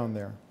the ground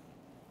there.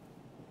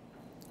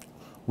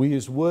 We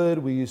used wood,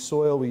 we used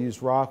soil, we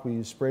used rock, we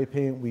used spray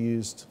paint, we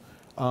used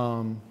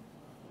rope.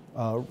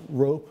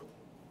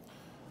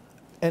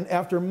 And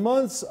after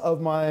months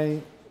of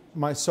my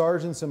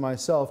sergeants and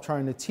myself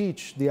trying to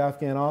teach the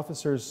Afghan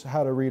officers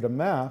how to read a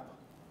map,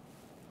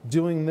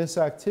 doing this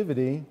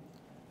activity,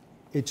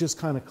 it just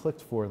kind of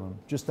clicked for them.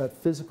 Just that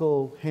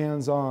physical,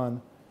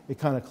 hands-on, it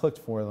kind of clicked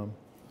for them.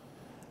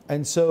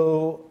 And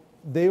so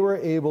they were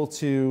able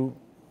to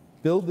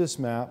build this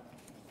map,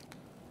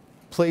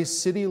 place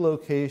city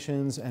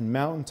locations and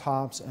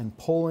mountaintops and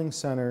polling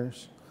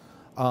centers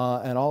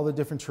and all the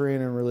different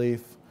terrain and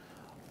relief,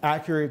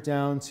 accurate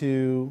down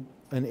to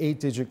an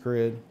 8-digit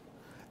grid,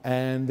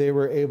 and they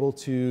were able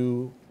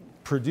to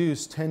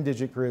produce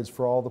 10-digit grids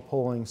for all the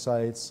polling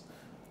sites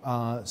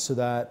so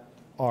that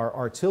our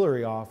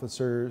artillery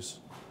officers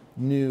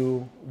knew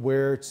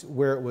where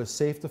it was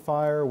safe to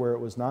fire, where it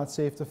was not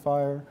safe to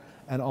fire,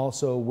 and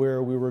also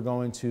where we were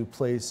going to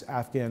place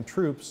Afghan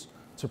troops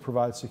to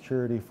provide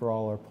security for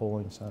all our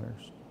polling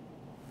centers.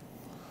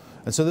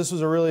 And so this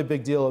was a really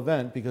big deal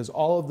event because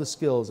all of the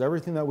skills,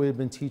 everything that we had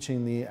been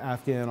teaching the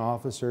Afghan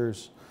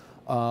officers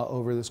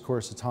over this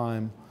course of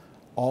time,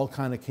 all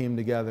kind of came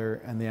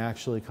together and they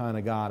actually kind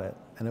of got it.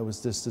 And it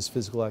was this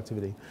physical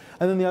activity.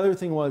 And then the other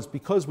thing was,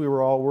 because we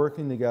were all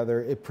working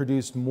together, it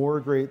produced more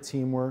great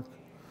teamwork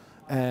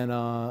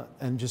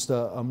and just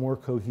a more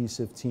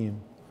cohesive team.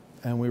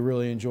 And we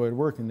really enjoyed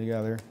working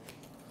together.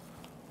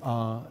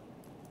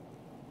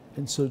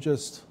 And so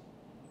just,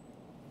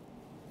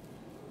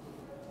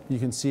 you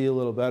can see a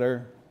little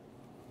better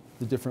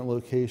the different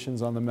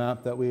locations on the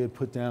map that we had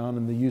put down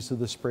and the use of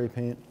the spray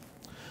paint.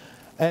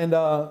 And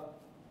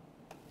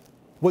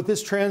what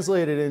this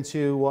translated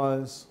into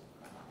was,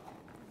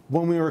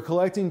 when we were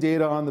collecting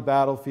data on the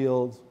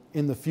battlefield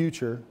in the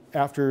future,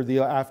 after the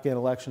Afghan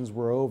elections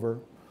were over,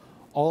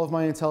 all of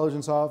my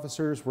intelligence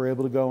officers were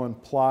able to go and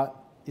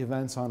plot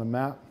events on a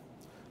map.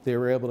 They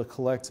were able to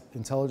collect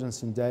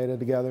intelligence and data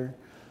together.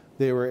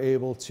 They were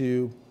able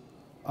to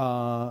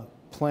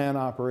plan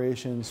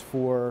operations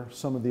for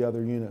some of the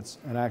other units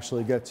and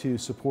actually get to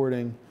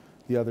supporting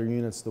the other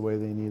units the way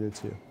they needed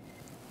to.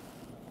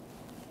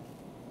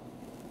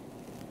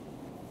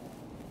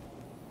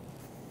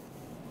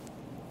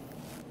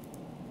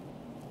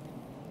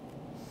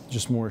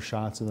 Just more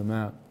shots of the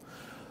map.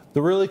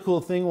 The really cool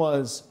thing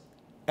was,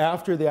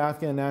 after the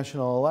Afghan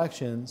national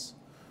elections,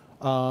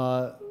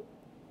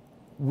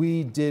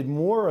 we did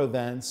more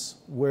events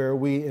where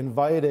we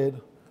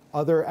invited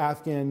other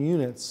Afghan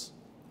units,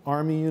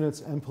 army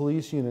units and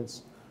police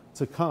units,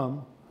 to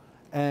come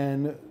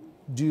and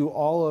do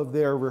all of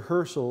their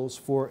rehearsals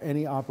for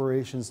any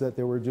operations that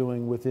they were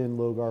doing within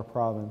Logar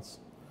province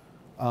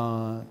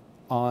on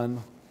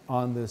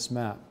this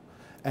map.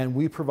 And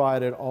we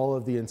provided all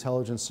of the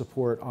intelligence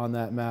support on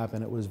that map,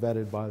 and it was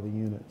vetted by the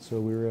unit. So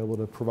we were able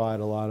to provide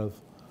a lot of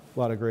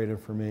great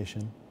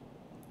information.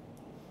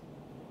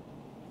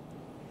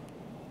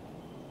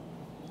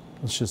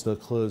 It's just a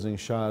closing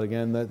shot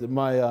again. That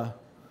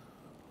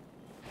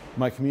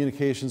my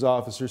communications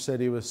officer said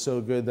he was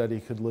so good that he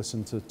could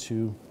listen to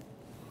two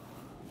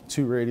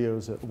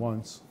radios at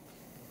once.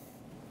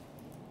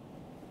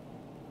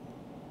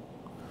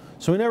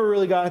 So we never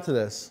really got to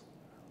this.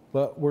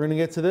 But we're going to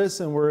get to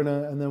this, and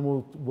then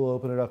we'll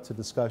open it up to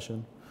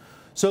discussion.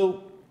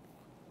 So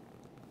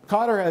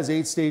Qatar has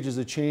 8 stages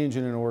of change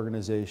in an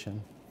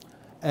organization,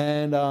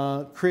 and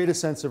create a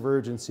sense of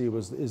urgency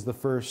is the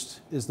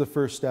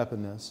first step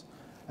in this.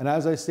 And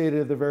as I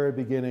stated at the very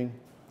beginning,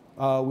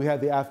 we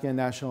had the Afghan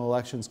national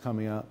elections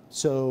coming up.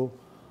 So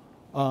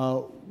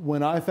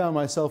when I found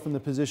myself in the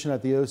position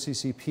at the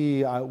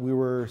OCCP, we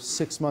were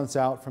 6 months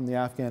out from the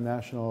Afghan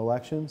national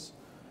elections,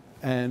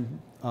 and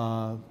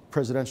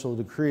Presidential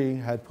Decree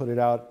had put it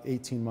out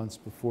 18 months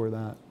before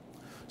that.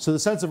 So the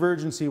sense of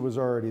urgency was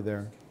already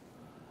there.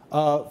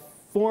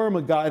 Form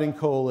a guiding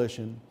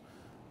coalition.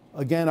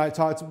 Again,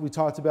 we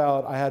talked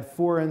about, I had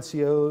 4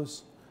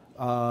 NCOs.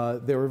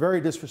 They were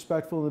very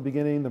disrespectful in the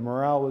beginning. The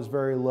morale was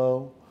very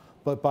low.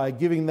 But by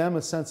giving them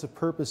a sense of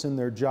purpose in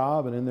their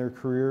job and in their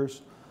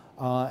careers,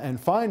 and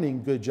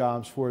finding good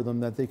jobs for them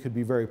that they could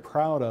be very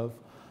proud of,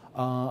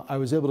 I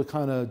was able to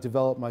kind of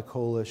develop my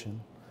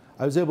coalition.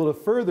 I was able to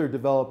further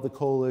develop the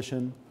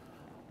coalition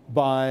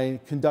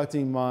by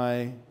conducting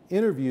my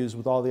interviews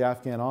with all the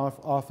Afghan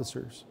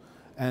officers.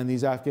 And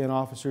these Afghan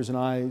officers and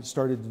I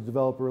started to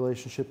develop a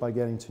relationship by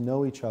getting to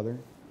know each other.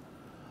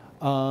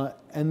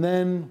 And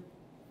then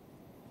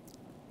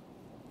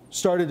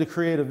started to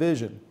create a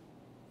vision.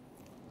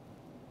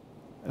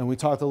 And we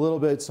talked a little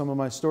bit, some of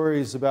my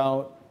stories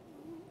about,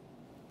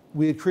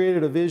 we had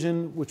created a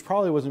vision, which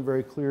probably wasn't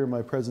very clear in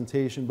my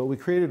presentation, but we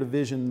created a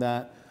vision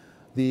that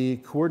the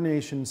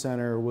coordination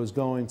center was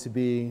going to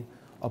be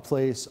a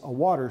place, a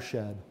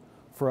watershed,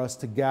 for us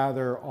to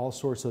gather all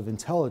sorts of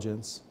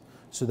intelligence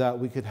so that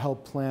we could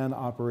help plan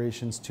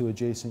operations to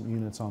adjacent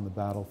units on the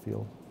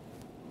battlefield.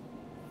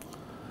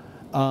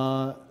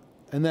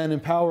 And then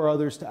empower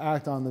others to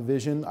act on the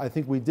vision. I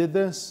think we did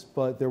this,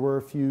 but there were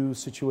a few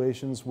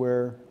situations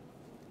where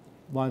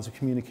lines of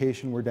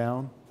communication were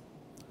down.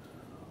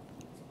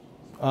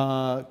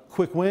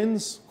 Quick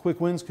wins.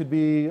 Quick wins could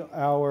be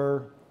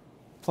our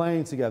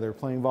playing together,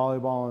 playing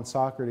volleyball and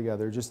soccer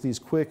together. Just these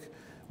quick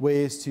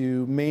ways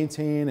to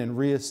maintain and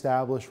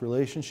reestablish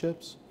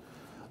relationships.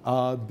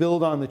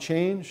 Build on the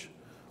change.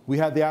 We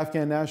had the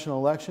Afghan national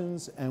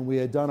elections, and we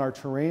had done our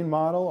terrain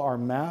model, our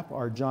map,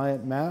 our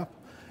giant map.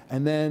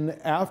 And then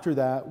after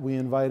that, we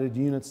invited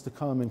units to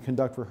come and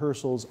conduct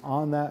rehearsals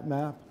on that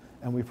map,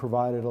 and we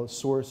provided a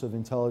source of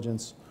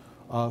intelligence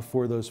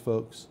for those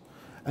folks.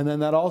 And then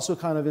that also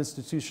kind of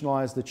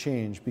institutionalized the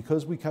change.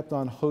 Because we kept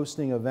on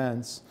hosting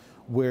events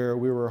where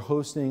we were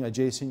hosting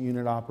adjacent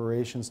unit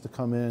operations to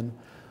come in,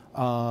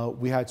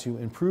 we had to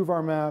improve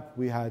our map,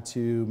 we had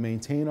to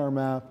maintain our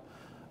map,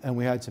 and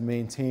we had to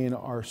maintain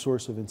our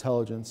source of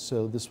intelligence.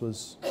 So this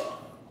was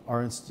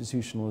our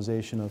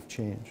institutionalization of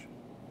change.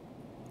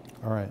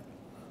 All right,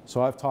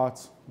 so I've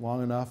talked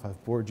long enough,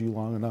 I've bored you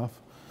long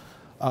enough.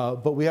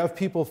 But we have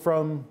people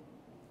from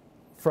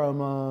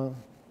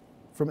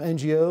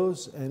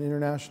NGOs and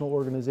international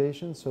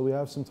organizations, so we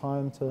have some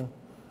time to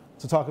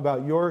talk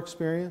about your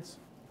experience.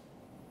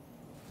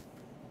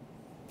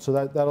 So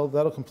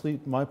that'll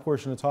complete my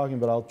portion of talking,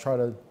 but I'll try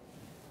to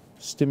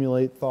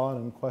stimulate thought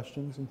and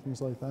questions and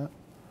things like that.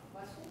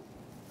 Questions?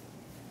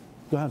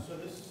 Go ahead. So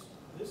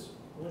this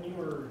when you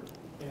were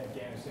in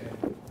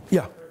Afghanistan,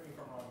 yeah. correct me if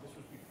I'm wrong, this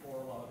was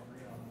before a lot of the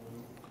green on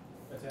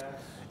blue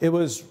attacks? It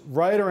was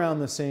right around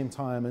the same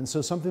time. And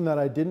so something that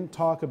I didn't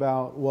talk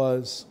about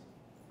was,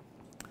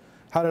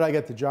 how did I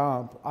get the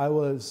job? I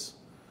was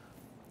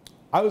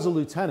a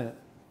lieutenant.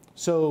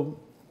 So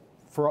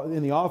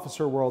in the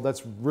officer world,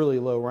 that's really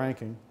low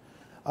ranking.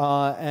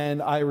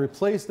 And I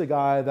replaced the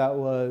guy that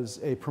was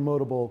a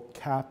promotable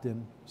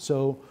captain.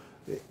 So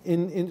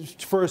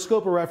for a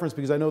scope of reference,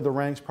 because I know the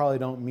ranks probably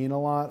don't mean a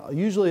lot,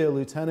 usually a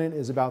lieutenant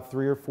is about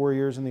 3 or 4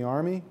 years in the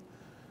Army.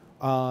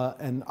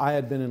 And I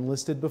had been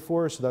enlisted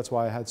before, so that's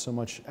why I had so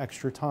much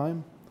extra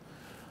time.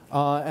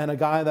 And a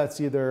guy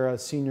that's either a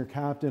senior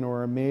captain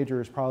or a major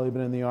has probably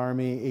been in the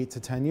Army 8 to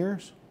 10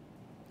 years.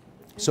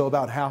 So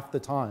about half the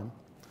time.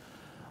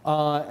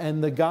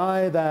 And the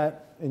guy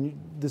that, and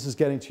this is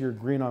getting to your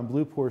green on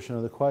blue portion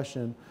of the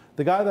question,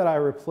 the guy that I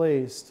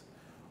replaced,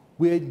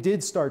 we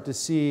did start to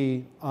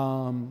see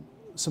some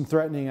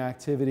threatening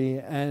activity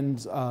and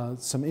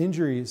some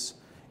injuries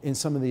in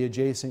some of the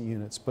adjacent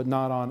units, but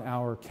not on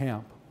our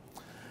camp.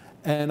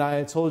 And I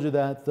had told you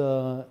that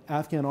the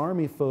Afghan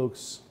Army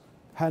folks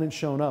hadn't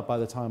shown up by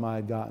the time I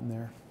had gotten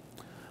there.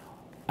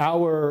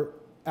 Our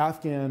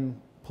Afghan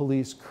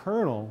police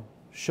colonel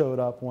showed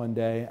up one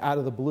day out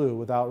of the blue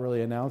without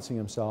really announcing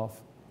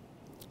himself.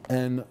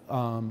 And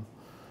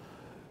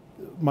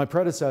my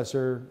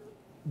predecessor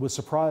was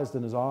surprised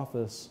in his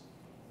office.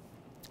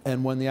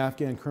 And when the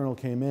Afghan colonel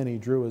came in, he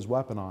drew his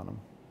weapon on him.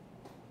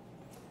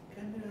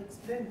 Can you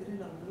explain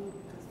green and blue?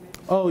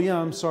 Oh, yeah,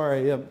 I'm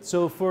sorry. Yeah.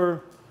 So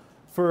for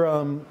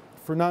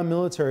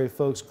non-military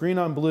folks, green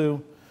on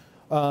blue,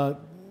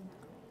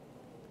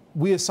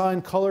 we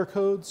assign color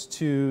codes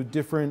to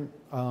different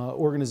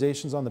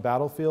organizations on the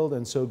battlefield,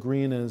 and so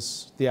green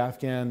is the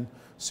Afghan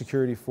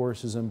security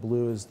forces and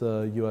blue is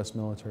the U.S.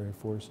 military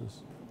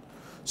forces.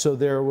 So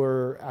there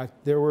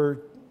were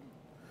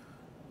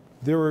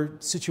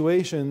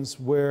situations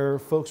where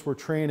folks were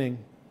training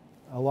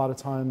a lot of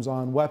times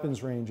on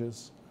weapons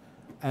ranges,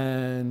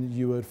 and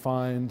you would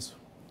find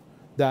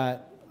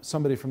that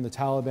somebody from the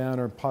Taliban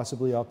or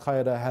possibly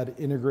Al-Qaeda had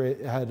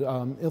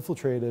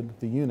infiltrated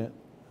the unit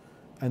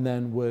and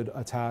then would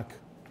attack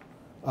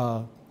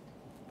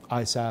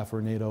ISAF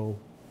or NATO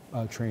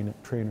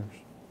trainers.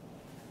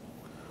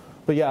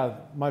 But yeah,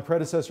 my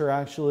predecessor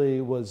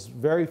actually was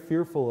very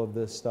fearful of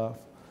this stuff,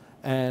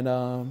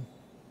 and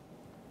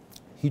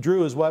he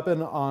drew his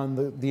weapon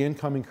on the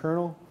incoming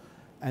colonel,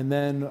 and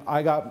then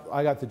I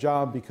got the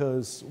job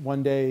because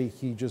one day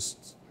he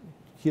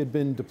had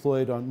been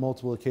deployed on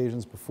multiple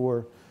occasions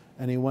before,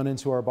 and he went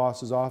into our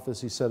boss's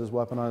office. He set his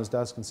weapon on his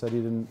desk and said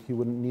he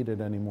wouldn't need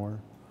it anymore,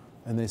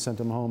 and they sent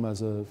him home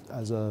as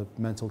a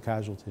mental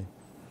casualty.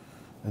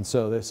 And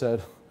so they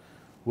said,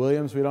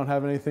 Williams, we don't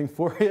have anything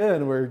for you,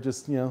 and we're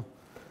just,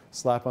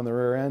 slap on the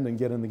rear end and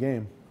get in the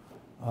game.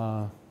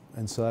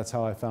 And so that's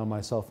how I found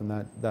myself in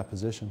that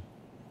position.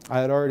 I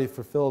had already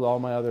fulfilled all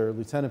my other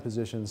lieutenant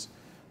positions.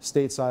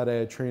 Stateside, I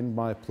had trained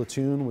my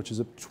platoon, which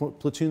is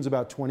platoon's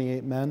about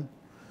 28 men.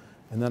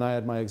 And then I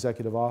had my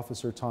executive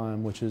officer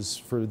time, which is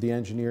for the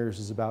engineers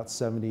is about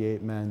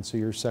 78 men. So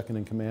you're second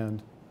in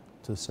command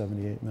to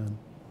 78 men.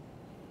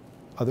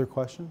 Other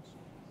questions?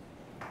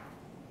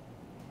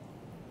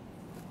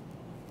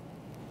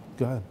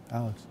 Go ahead,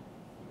 Alex.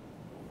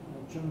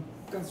 John,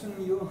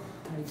 concerning your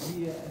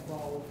idea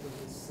about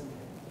this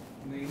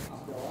name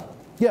Abdullah,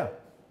 Yeah.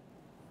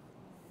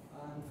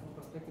 and from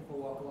perspective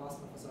of our class,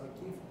 Professor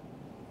Akif,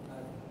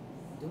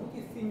 don't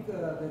you think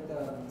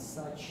that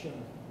such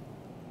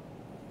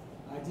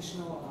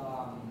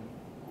additional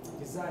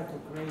desire to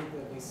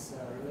create these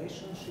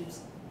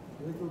relationships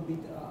a little bit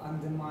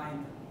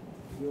undermine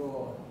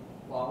your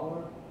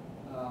power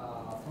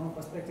from a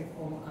perspective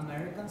of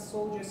American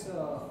soldiers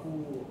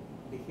who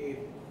behave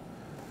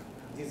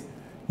this?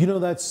 You know,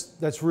 that's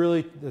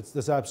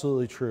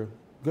absolutely true.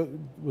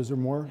 Was there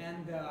more?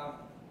 And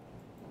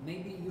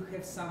maybe you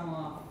have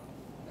some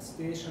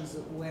situations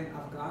when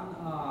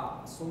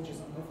Afghan soldiers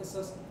and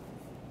officers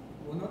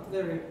were not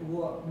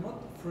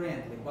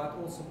friendly, but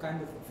also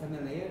kind of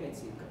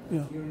familiarity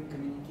during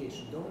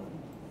communication.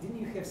 Didn't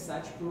you have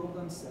such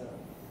problems?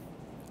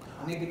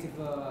 Negative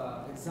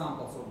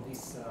examples of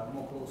these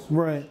more close relations?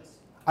 Right.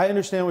 I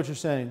understand what you're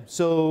saying.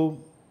 So,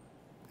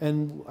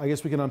 and I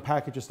guess we can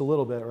unpack it just a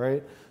little bit,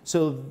 right?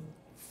 So,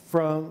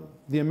 from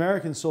the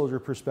American soldier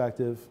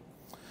perspective,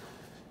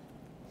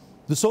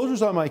 the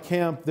soldiers on my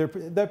camp,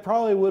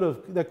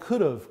 that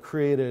could have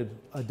created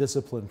a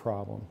discipline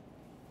problem.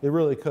 They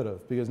really could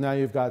have, because now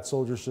you've got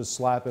soldiers just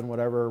slapping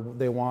whatever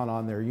they want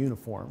on their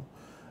uniform.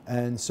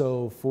 And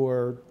so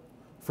for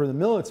the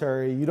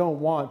military, you don't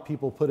want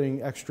people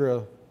putting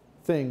extra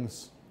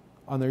things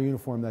on their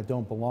uniform that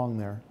don't belong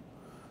there.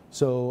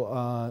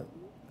 So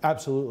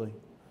absolutely.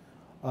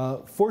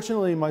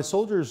 Fortunately, my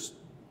soldiers,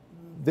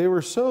 they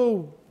were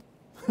so,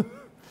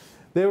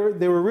 they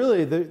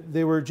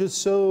were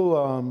just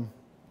so,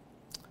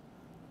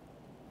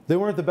 they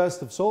weren't the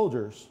best of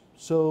soldiers.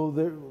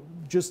 So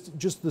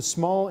just the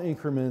small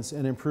increments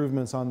and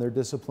improvements on their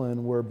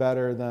discipline were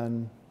better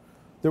than,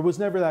 there was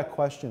never that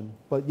question.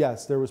 But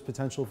yes, there was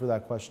potential for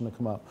that question to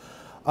come up.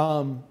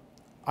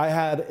 I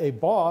had a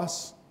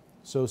boss,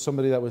 so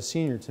somebody that was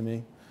senior to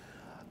me,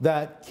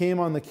 that came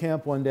on the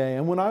camp one day.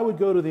 And when I would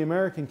go to the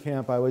American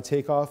camp, I would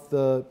take off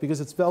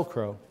because it's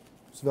Velcro.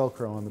 It's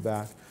Velcro on the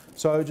back.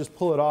 So I would just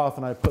pull it off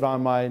and I'd put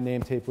on my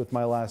name tape with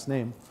my last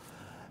name.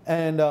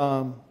 And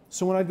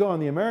so when I'd go on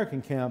the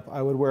American camp,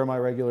 I would wear my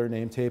regular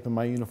name tape and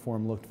my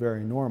uniform looked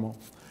very normal.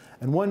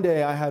 And one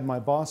day I had my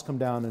boss come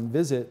down and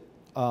visit,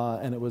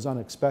 and it was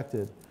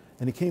unexpected.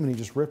 And he came and he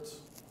just ripped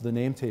the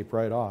name tape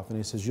right off. And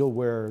he says, "You'll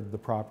wear the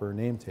proper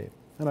name tape."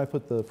 And I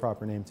put the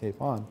proper name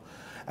tape on.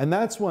 And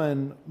that's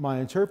when my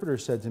interpreter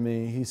said to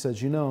me, he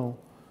says, "You know,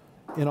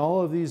 in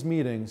all of these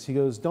meetings," he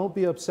goes, "don't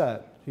be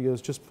upset." He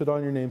goes, "just put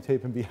on your name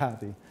tape and be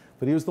happy."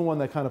 But he was the one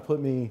that kind of put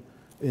me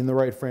in the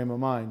right frame of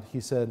mind. He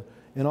said,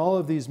 "In all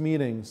of these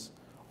meetings,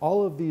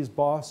 all of these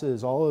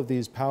bosses, all of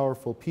these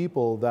powerful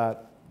people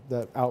that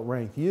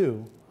outrank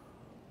you,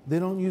 they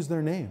don't use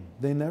their name.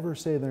 They never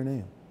say their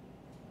name.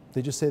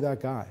 They just say that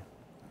guy.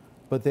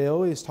 But they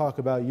always talk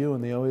about you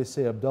and they always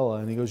say Abdullah."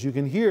 And he goes, "You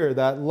can hear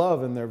that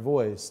love in their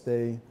voice.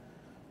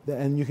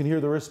 And you can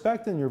hear the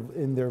respect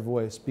in their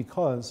voice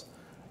because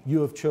you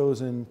have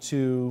chosen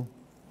to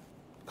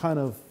kind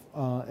of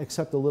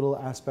accept a little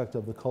aspect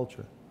of the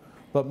culture."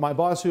 But my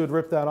boss who had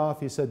ripped that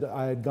off, he said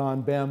I had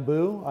gone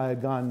bamboo, I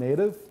had gone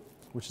native,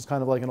 which is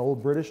kind of like an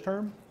old British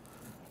term,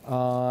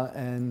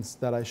 and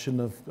that I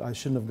shouldn't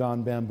have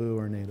gone bamboo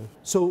or native.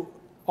 So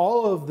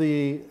all of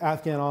the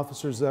Afghan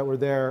officers that were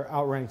there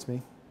outranked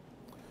me.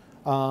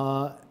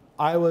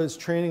 I was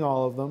training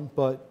all of them,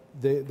 but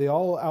they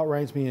all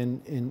outranked me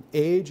in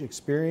age,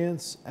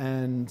 experience,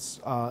 and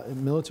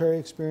military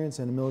experience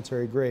and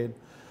military grade.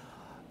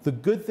 The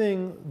good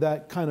thing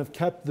that kind of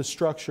kept the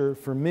structure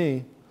for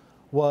me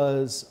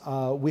was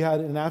we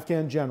had an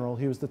Afghan general.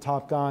 He was the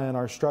top guy in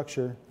our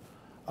structure.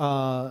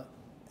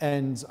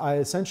 And I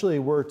essentially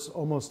worked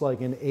almost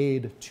like an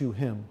aide to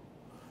him.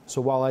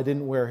 So while I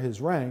didn't wear his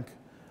rank,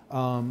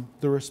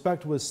 the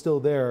respect was still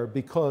there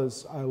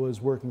because I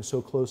was working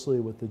so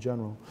closely with the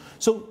general.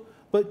 So,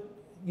 but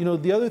you know,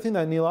 the other thing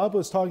that Neelab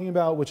was talking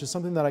about, which is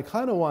something that I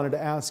kind of wanted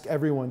to ask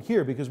everyone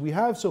here, because we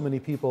have so many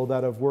people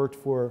that have worked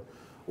for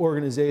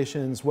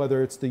organizations,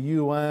 whether it's the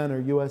UN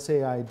or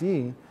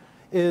USAID,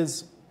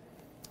 is,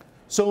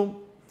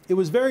 so it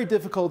was very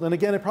difficult, and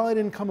again, it probably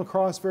didn't come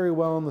across very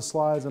well in the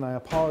slides, and I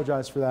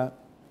apologize for that,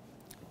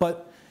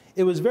 but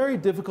it was very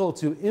difficult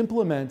to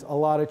implement a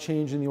lot of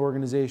change in the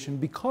organization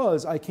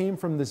because I came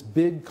from this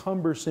big,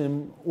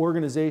 cumbersome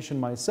organization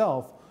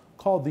myself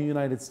called the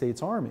United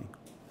States Army.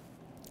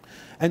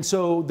 And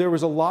so there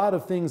was a lot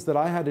of things that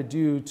I had to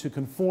do to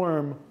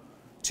conform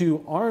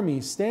to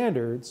Army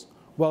standards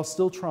while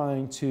still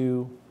trying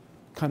to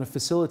kind of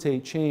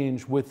facilitate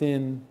change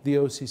within the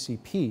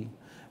OCCP.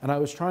 And I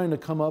was trying to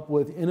come up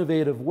with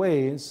innovative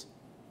ways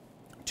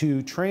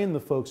to train the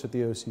folks at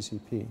the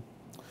OCCP.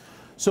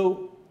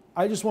 So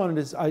I just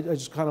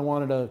kind of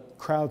wanted to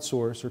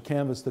crowdsource or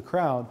canvass the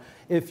crowd.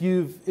 If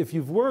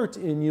you've worked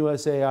in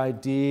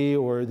USAID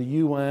or the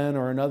UN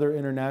or another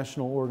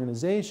international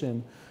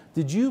organization,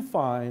 did you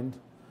find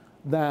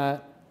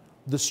that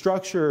the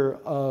structure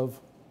of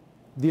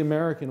the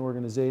American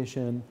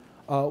organization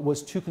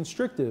was too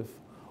constrictive?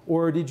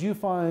 Or did you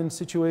find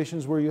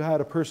situations where you had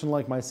a person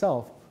like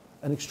myself,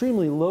 an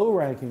extremely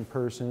low-ranking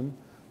person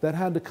that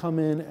had to come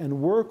in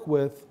and work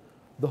with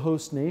the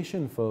host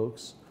nation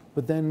folks,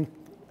 but then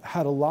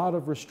had a lot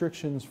of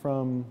restrictions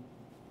from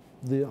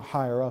the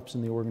higher ups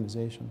in the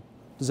organization.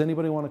 Does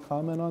anybody want to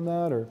comment on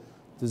that, or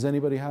does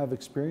anybody have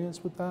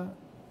experience with that?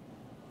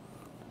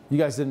 You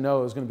guys didn't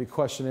know it was going to be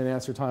question and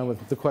answer time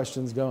with the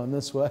questions going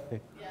this way.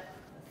 Yeah.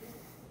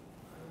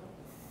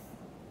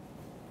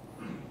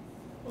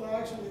 Well,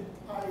 actually,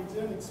 I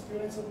didn't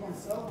experience it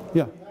myself, but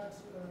Yeah. we had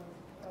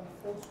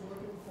folks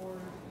working for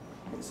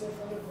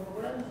ESA-funded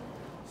programs.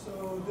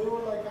 So they were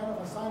like kind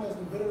of assigned as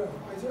embedded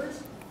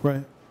advisors,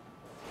 Right.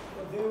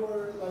 but they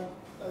were like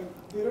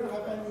they don't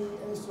have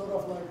any sort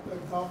of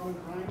like government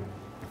rank,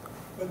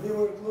 but they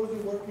were closely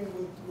working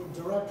with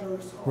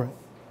directors of Right.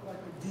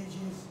 like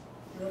DGs,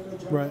 director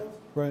generals.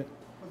 Right. Right.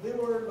 But they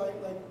were like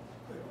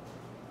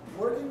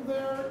working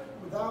there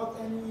without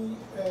any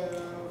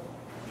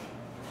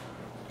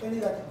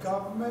like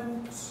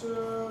government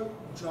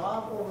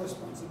job or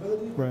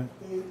responsibility. Right.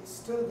 They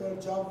still their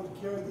job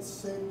would carry the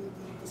same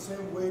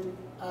weight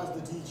as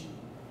the DG.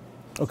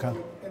 Okay.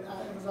 So, and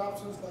in his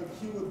absence, like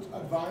he would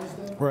advise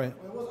them. Right.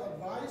 Well, it was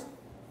advised,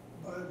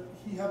 but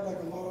he had like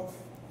a lot of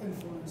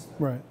influence there.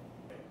 Right.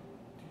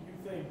 Do you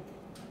think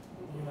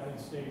the United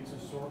States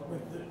is sort of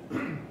with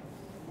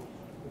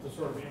the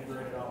sort of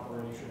integrated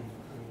operation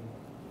between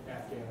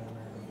Afghan and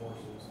American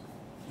forces?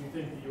 Do you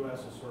think the U.S.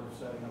 is sort of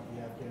setting up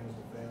the Afghans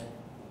to fail,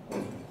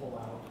 to pull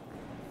out,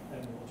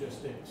 and the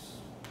logistics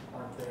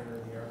aren't there,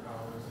 the air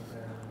power isn't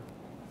there?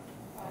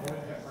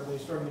 Are they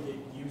starting to get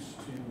used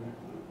to?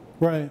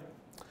 Right.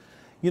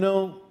 You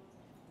know,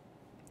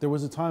 there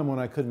was a time when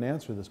I couldn't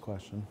answer this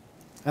question.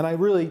 And I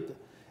really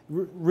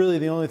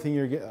the only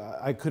thing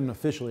I couldn't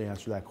officially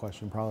answer that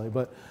question probably,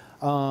 but,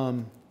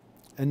 and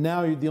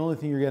now the only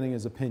thing you're getting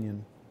is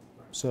opinion.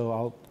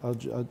 So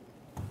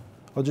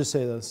I'll just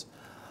say this.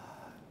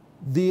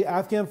 The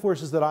Afghan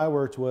forces that I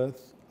worked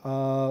with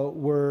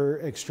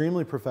were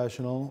extremely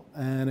professional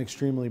and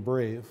extremely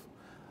brave.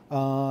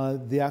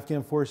 The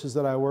Afghan forces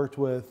that I worked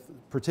with,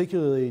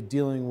 particularly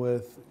dealing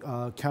with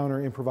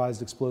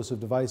counter-improvised explosive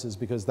devices,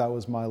 because that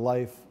was my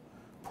life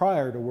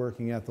prior to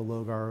working at the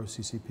LOGAR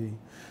OCCP.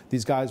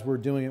 These guys were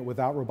doing it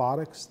without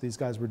robotics. These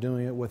guys were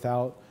doing it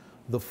without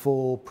the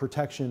full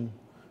protection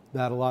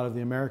that a lot of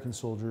the American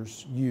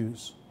soldiers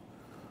use.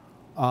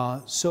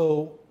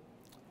 So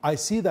I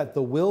see that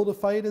the will to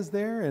fight is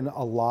there in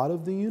a lot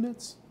of the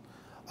units.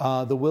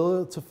 The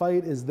will to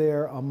fight is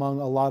there among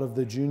a lot of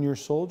the junior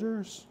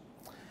soldiers.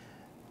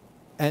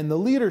 And the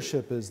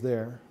leadership is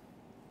there.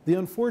 The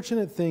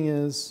unfortunate thing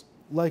is,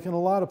 like in a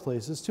lot of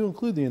places, to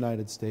include the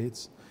United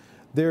States,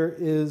 there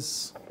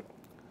is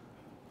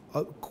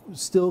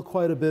still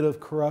quite a bit of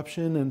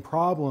corruption and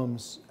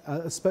problems,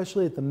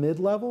 especially at the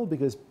mid-level,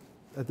 because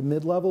at the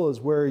mid-level is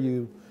where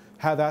you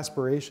have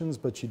aspirations,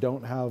 but you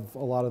don't have a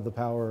lot of the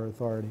power or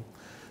authority.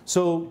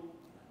 So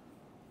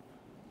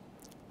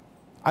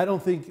I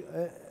don't think,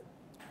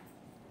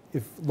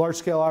 if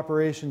large-scale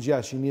operations,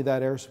 yes, you need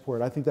that air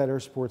support. I think that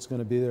air support's going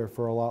to be there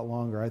for a lot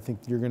longer. I think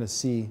you're going to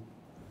see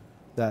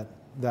that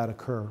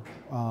occur.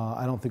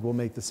 I don't think we'll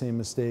make the same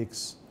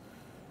mistakes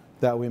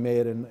that we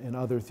made in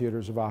other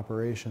theaters of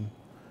operation.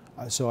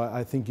 So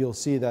I think you'll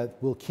see that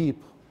we'll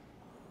keep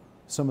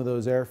some of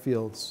those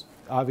airfields.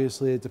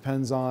 Obviously, it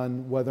depends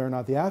on whether or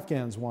not the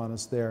Afghans want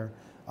us there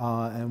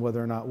and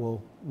whether or not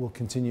we'll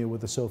continue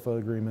with the SOFA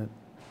agreement.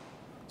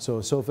 So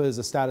SOFA is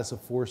a status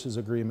of forces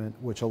agreement,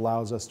 which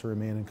allows us to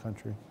remain in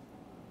country.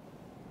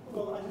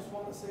 Well, I just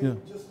want to say Yeah.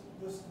 just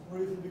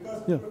briefly,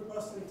 because Yeah. the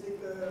request to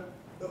take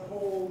the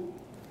whole,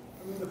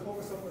 the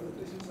focus of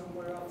presentation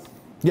somewhere else.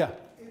 Yeah.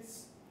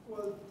 It's,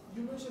 well,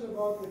 you mentioned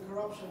about the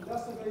corruption.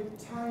 That's a very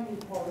tiny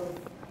part of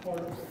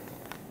it.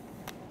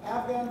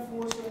 Afghan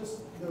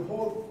forces, the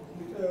whole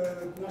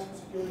national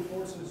security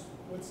forces,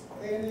 whether it's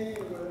NA,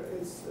 whether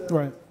it's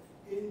Right.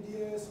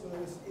 Indians,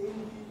 whether it's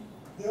AD,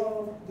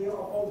 they are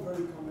all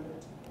very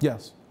committed.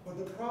 Yes. But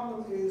the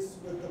problem is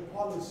with the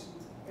policy,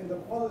 and the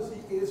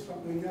policy is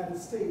from the United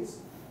States.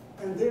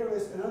 And there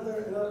is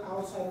another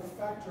outsider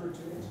factor to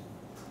it,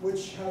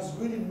 which has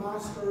really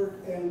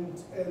mastered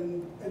and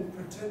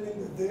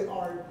pretending that they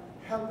are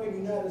helping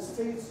the United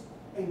States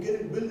and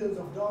getting billions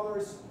of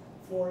dollars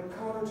for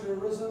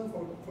counterterrorism,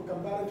 for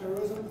combating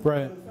terrorism.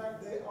 Right. In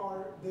fact,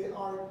 they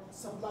are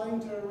supplying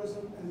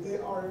terrorism, and they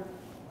are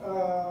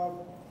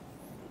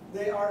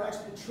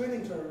actually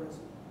training terrorism.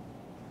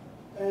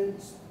 And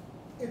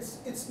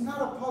it's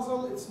not a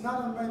puzzle. It's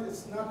not a myth.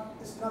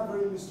 It's not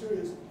very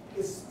mysterious.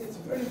 It's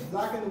very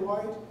black and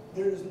white.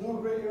 There is no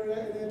gray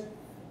area in it.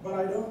 But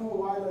I don't know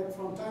why, like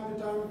from time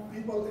to time,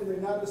 people in the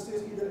United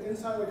States, either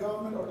inside the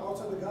government or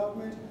outside the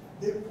government,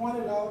 they point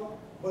it out,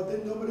 but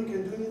then nobody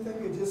can do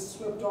anything. It just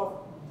swept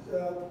off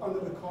under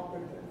the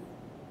carpet.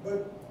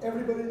 But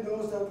everybody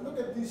knows that. Look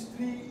at these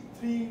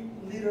three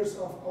leaders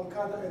of Al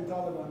Qaeda and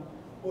Taliban.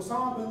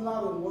 Osama bin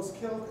Laden was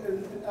killed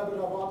in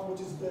Abbottabad,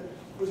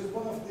 which is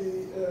one of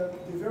the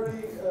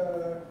very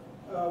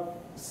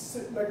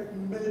like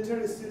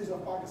military cities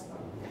of Pakistan.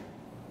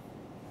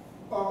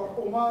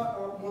 Mullah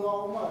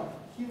Omar,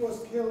 he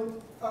was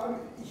killed.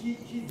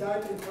 He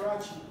died in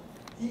Karachi.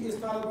 He is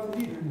Taliban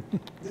leader.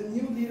 The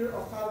new leader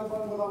of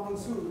Taliban, Mullah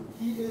Mansour,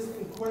 he is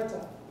in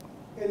Quetta.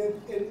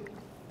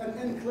 And an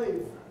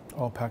enclave.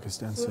 All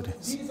Pakistan So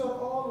cities. these are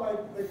all like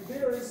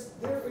there is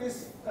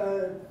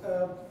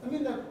I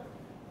mean that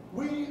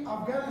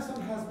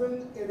Afghanistan has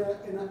been in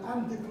an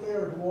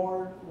undeclared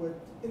war with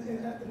in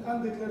an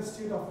undeclared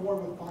state of war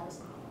with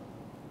Pakistan.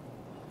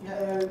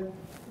 And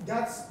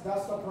that's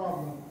the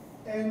problem.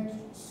 And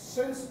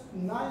since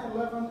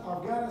 9/11,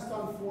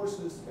 Afghanistan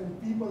forces and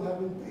people have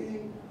been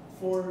paying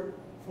for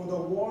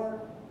the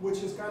war,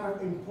 which is kind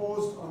of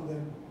imposed on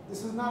them.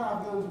 This is not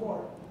Afghan's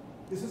war.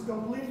 This is a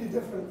completely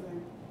different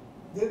thing.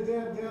 There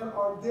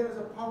is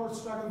a power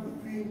struggle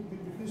between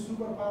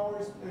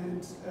superpowers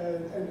and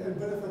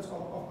benefits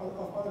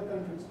of other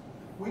countries.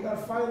 We are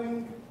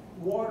fighting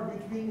war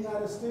between the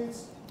United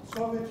States,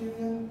 Soviet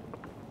Union,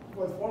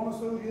 former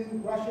Soviet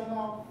Union, Russia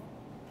now.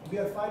 We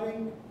are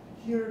fighting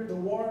here the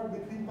war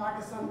between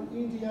Pakistan and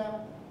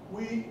India.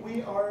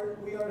 We are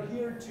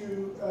here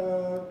to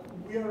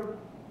we are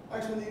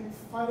actually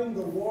fighting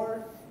the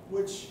war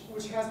which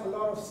has a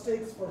lot of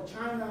stakes for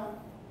China,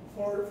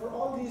 for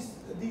all these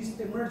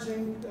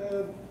emerging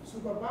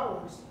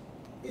superpowers.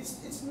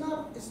 It's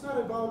not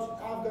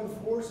about Afghan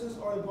forces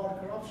or about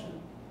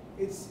corruption.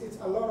 It's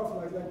a lot of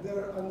like there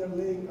are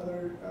underlying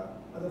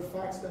other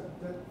facts that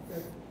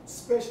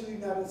especially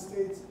United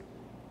States,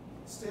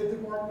 State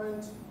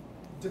Department,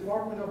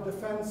 Department of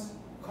Defense,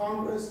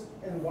 Congress,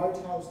 and White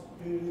House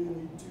really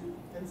need to.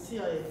 And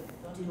CIA.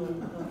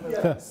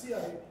 Yeah,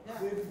 CIA.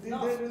 They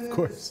No. really need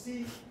to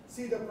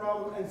see the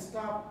problem and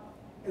stop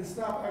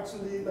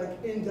actually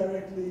like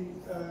indirectly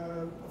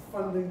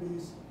funding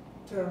these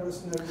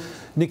terrorist networks.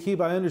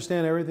 Nikib, I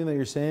understand everything that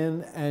you're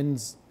saying,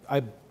 and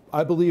I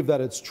believe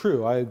that it's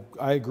true. I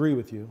agree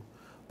with you.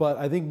 But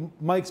I think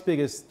Mike's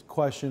biggest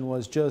question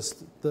was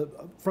just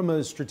from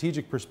a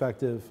strategic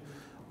perspective,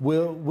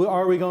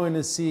 are we going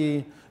to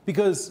see,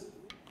 because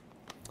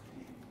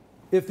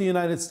if the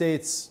United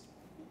States,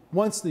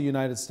 once the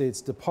United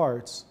States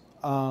departs,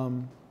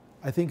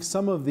 I think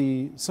some of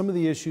the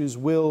issues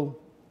will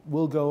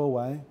go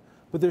away,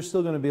 but there's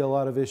still going to be a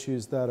lot of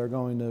issues that are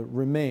going to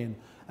remain.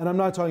 And I'm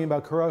not talking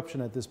about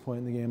corruption at this point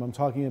in the game. I'm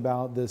talking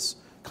about this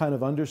kind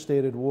of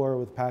understated war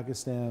with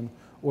Pakistan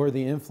or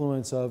the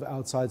influence of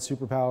outside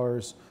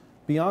superpowers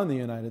beyond the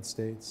United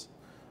States.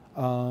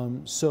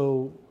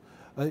 Something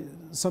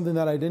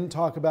that I didn't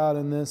talk about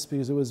in this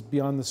because it was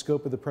beyond the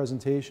scope of the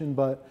presentation,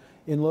 but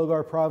in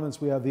Logar province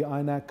we have the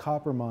Inak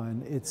copper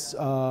mine. It's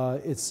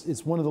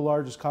one of the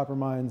largest copper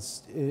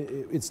mines.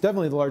 It's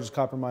definitely the largest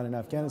copper mine in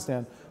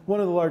Afghanistan, one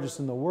of the largest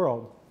in the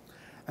world.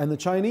 And the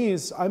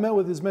Chinese, I met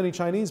with as many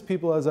Chinese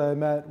people as I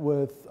met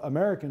with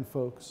American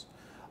folks.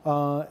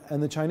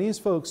 And the Chinese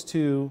folks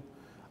too,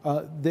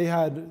 they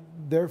had,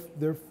 their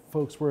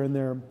folks were in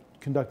there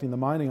conducting the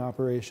mining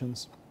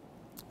operations.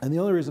 And the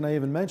only reason I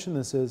even mention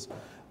this is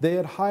they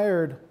had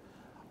hired,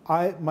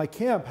 my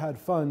camp had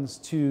funds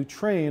to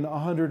train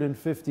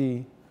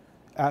 150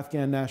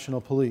 Afghan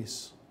National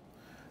Police.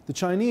 The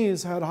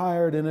Chinese had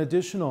hired an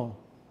additional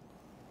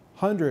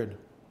 100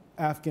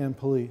 Afghan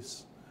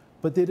police,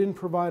 but they didn't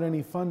provide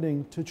any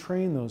funding to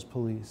train those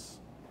police.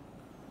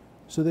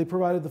 So they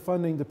provided the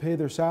funding to pay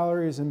their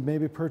salaries and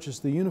maybe purchase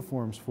the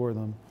uniforms for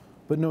them,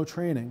 but no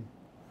training.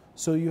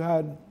 So you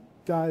had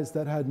guys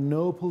that had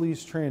no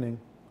police training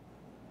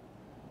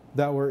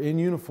that were in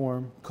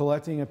uniform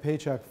collecting a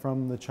paycheck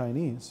from the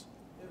Chinese.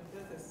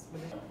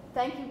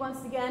 Thank you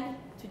once again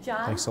to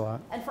John. Thanks a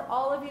lot. And for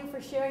all of you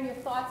for sharing your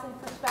thoughts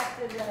and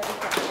perspectives and everything.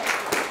 Thank you.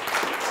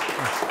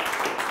 Thanks.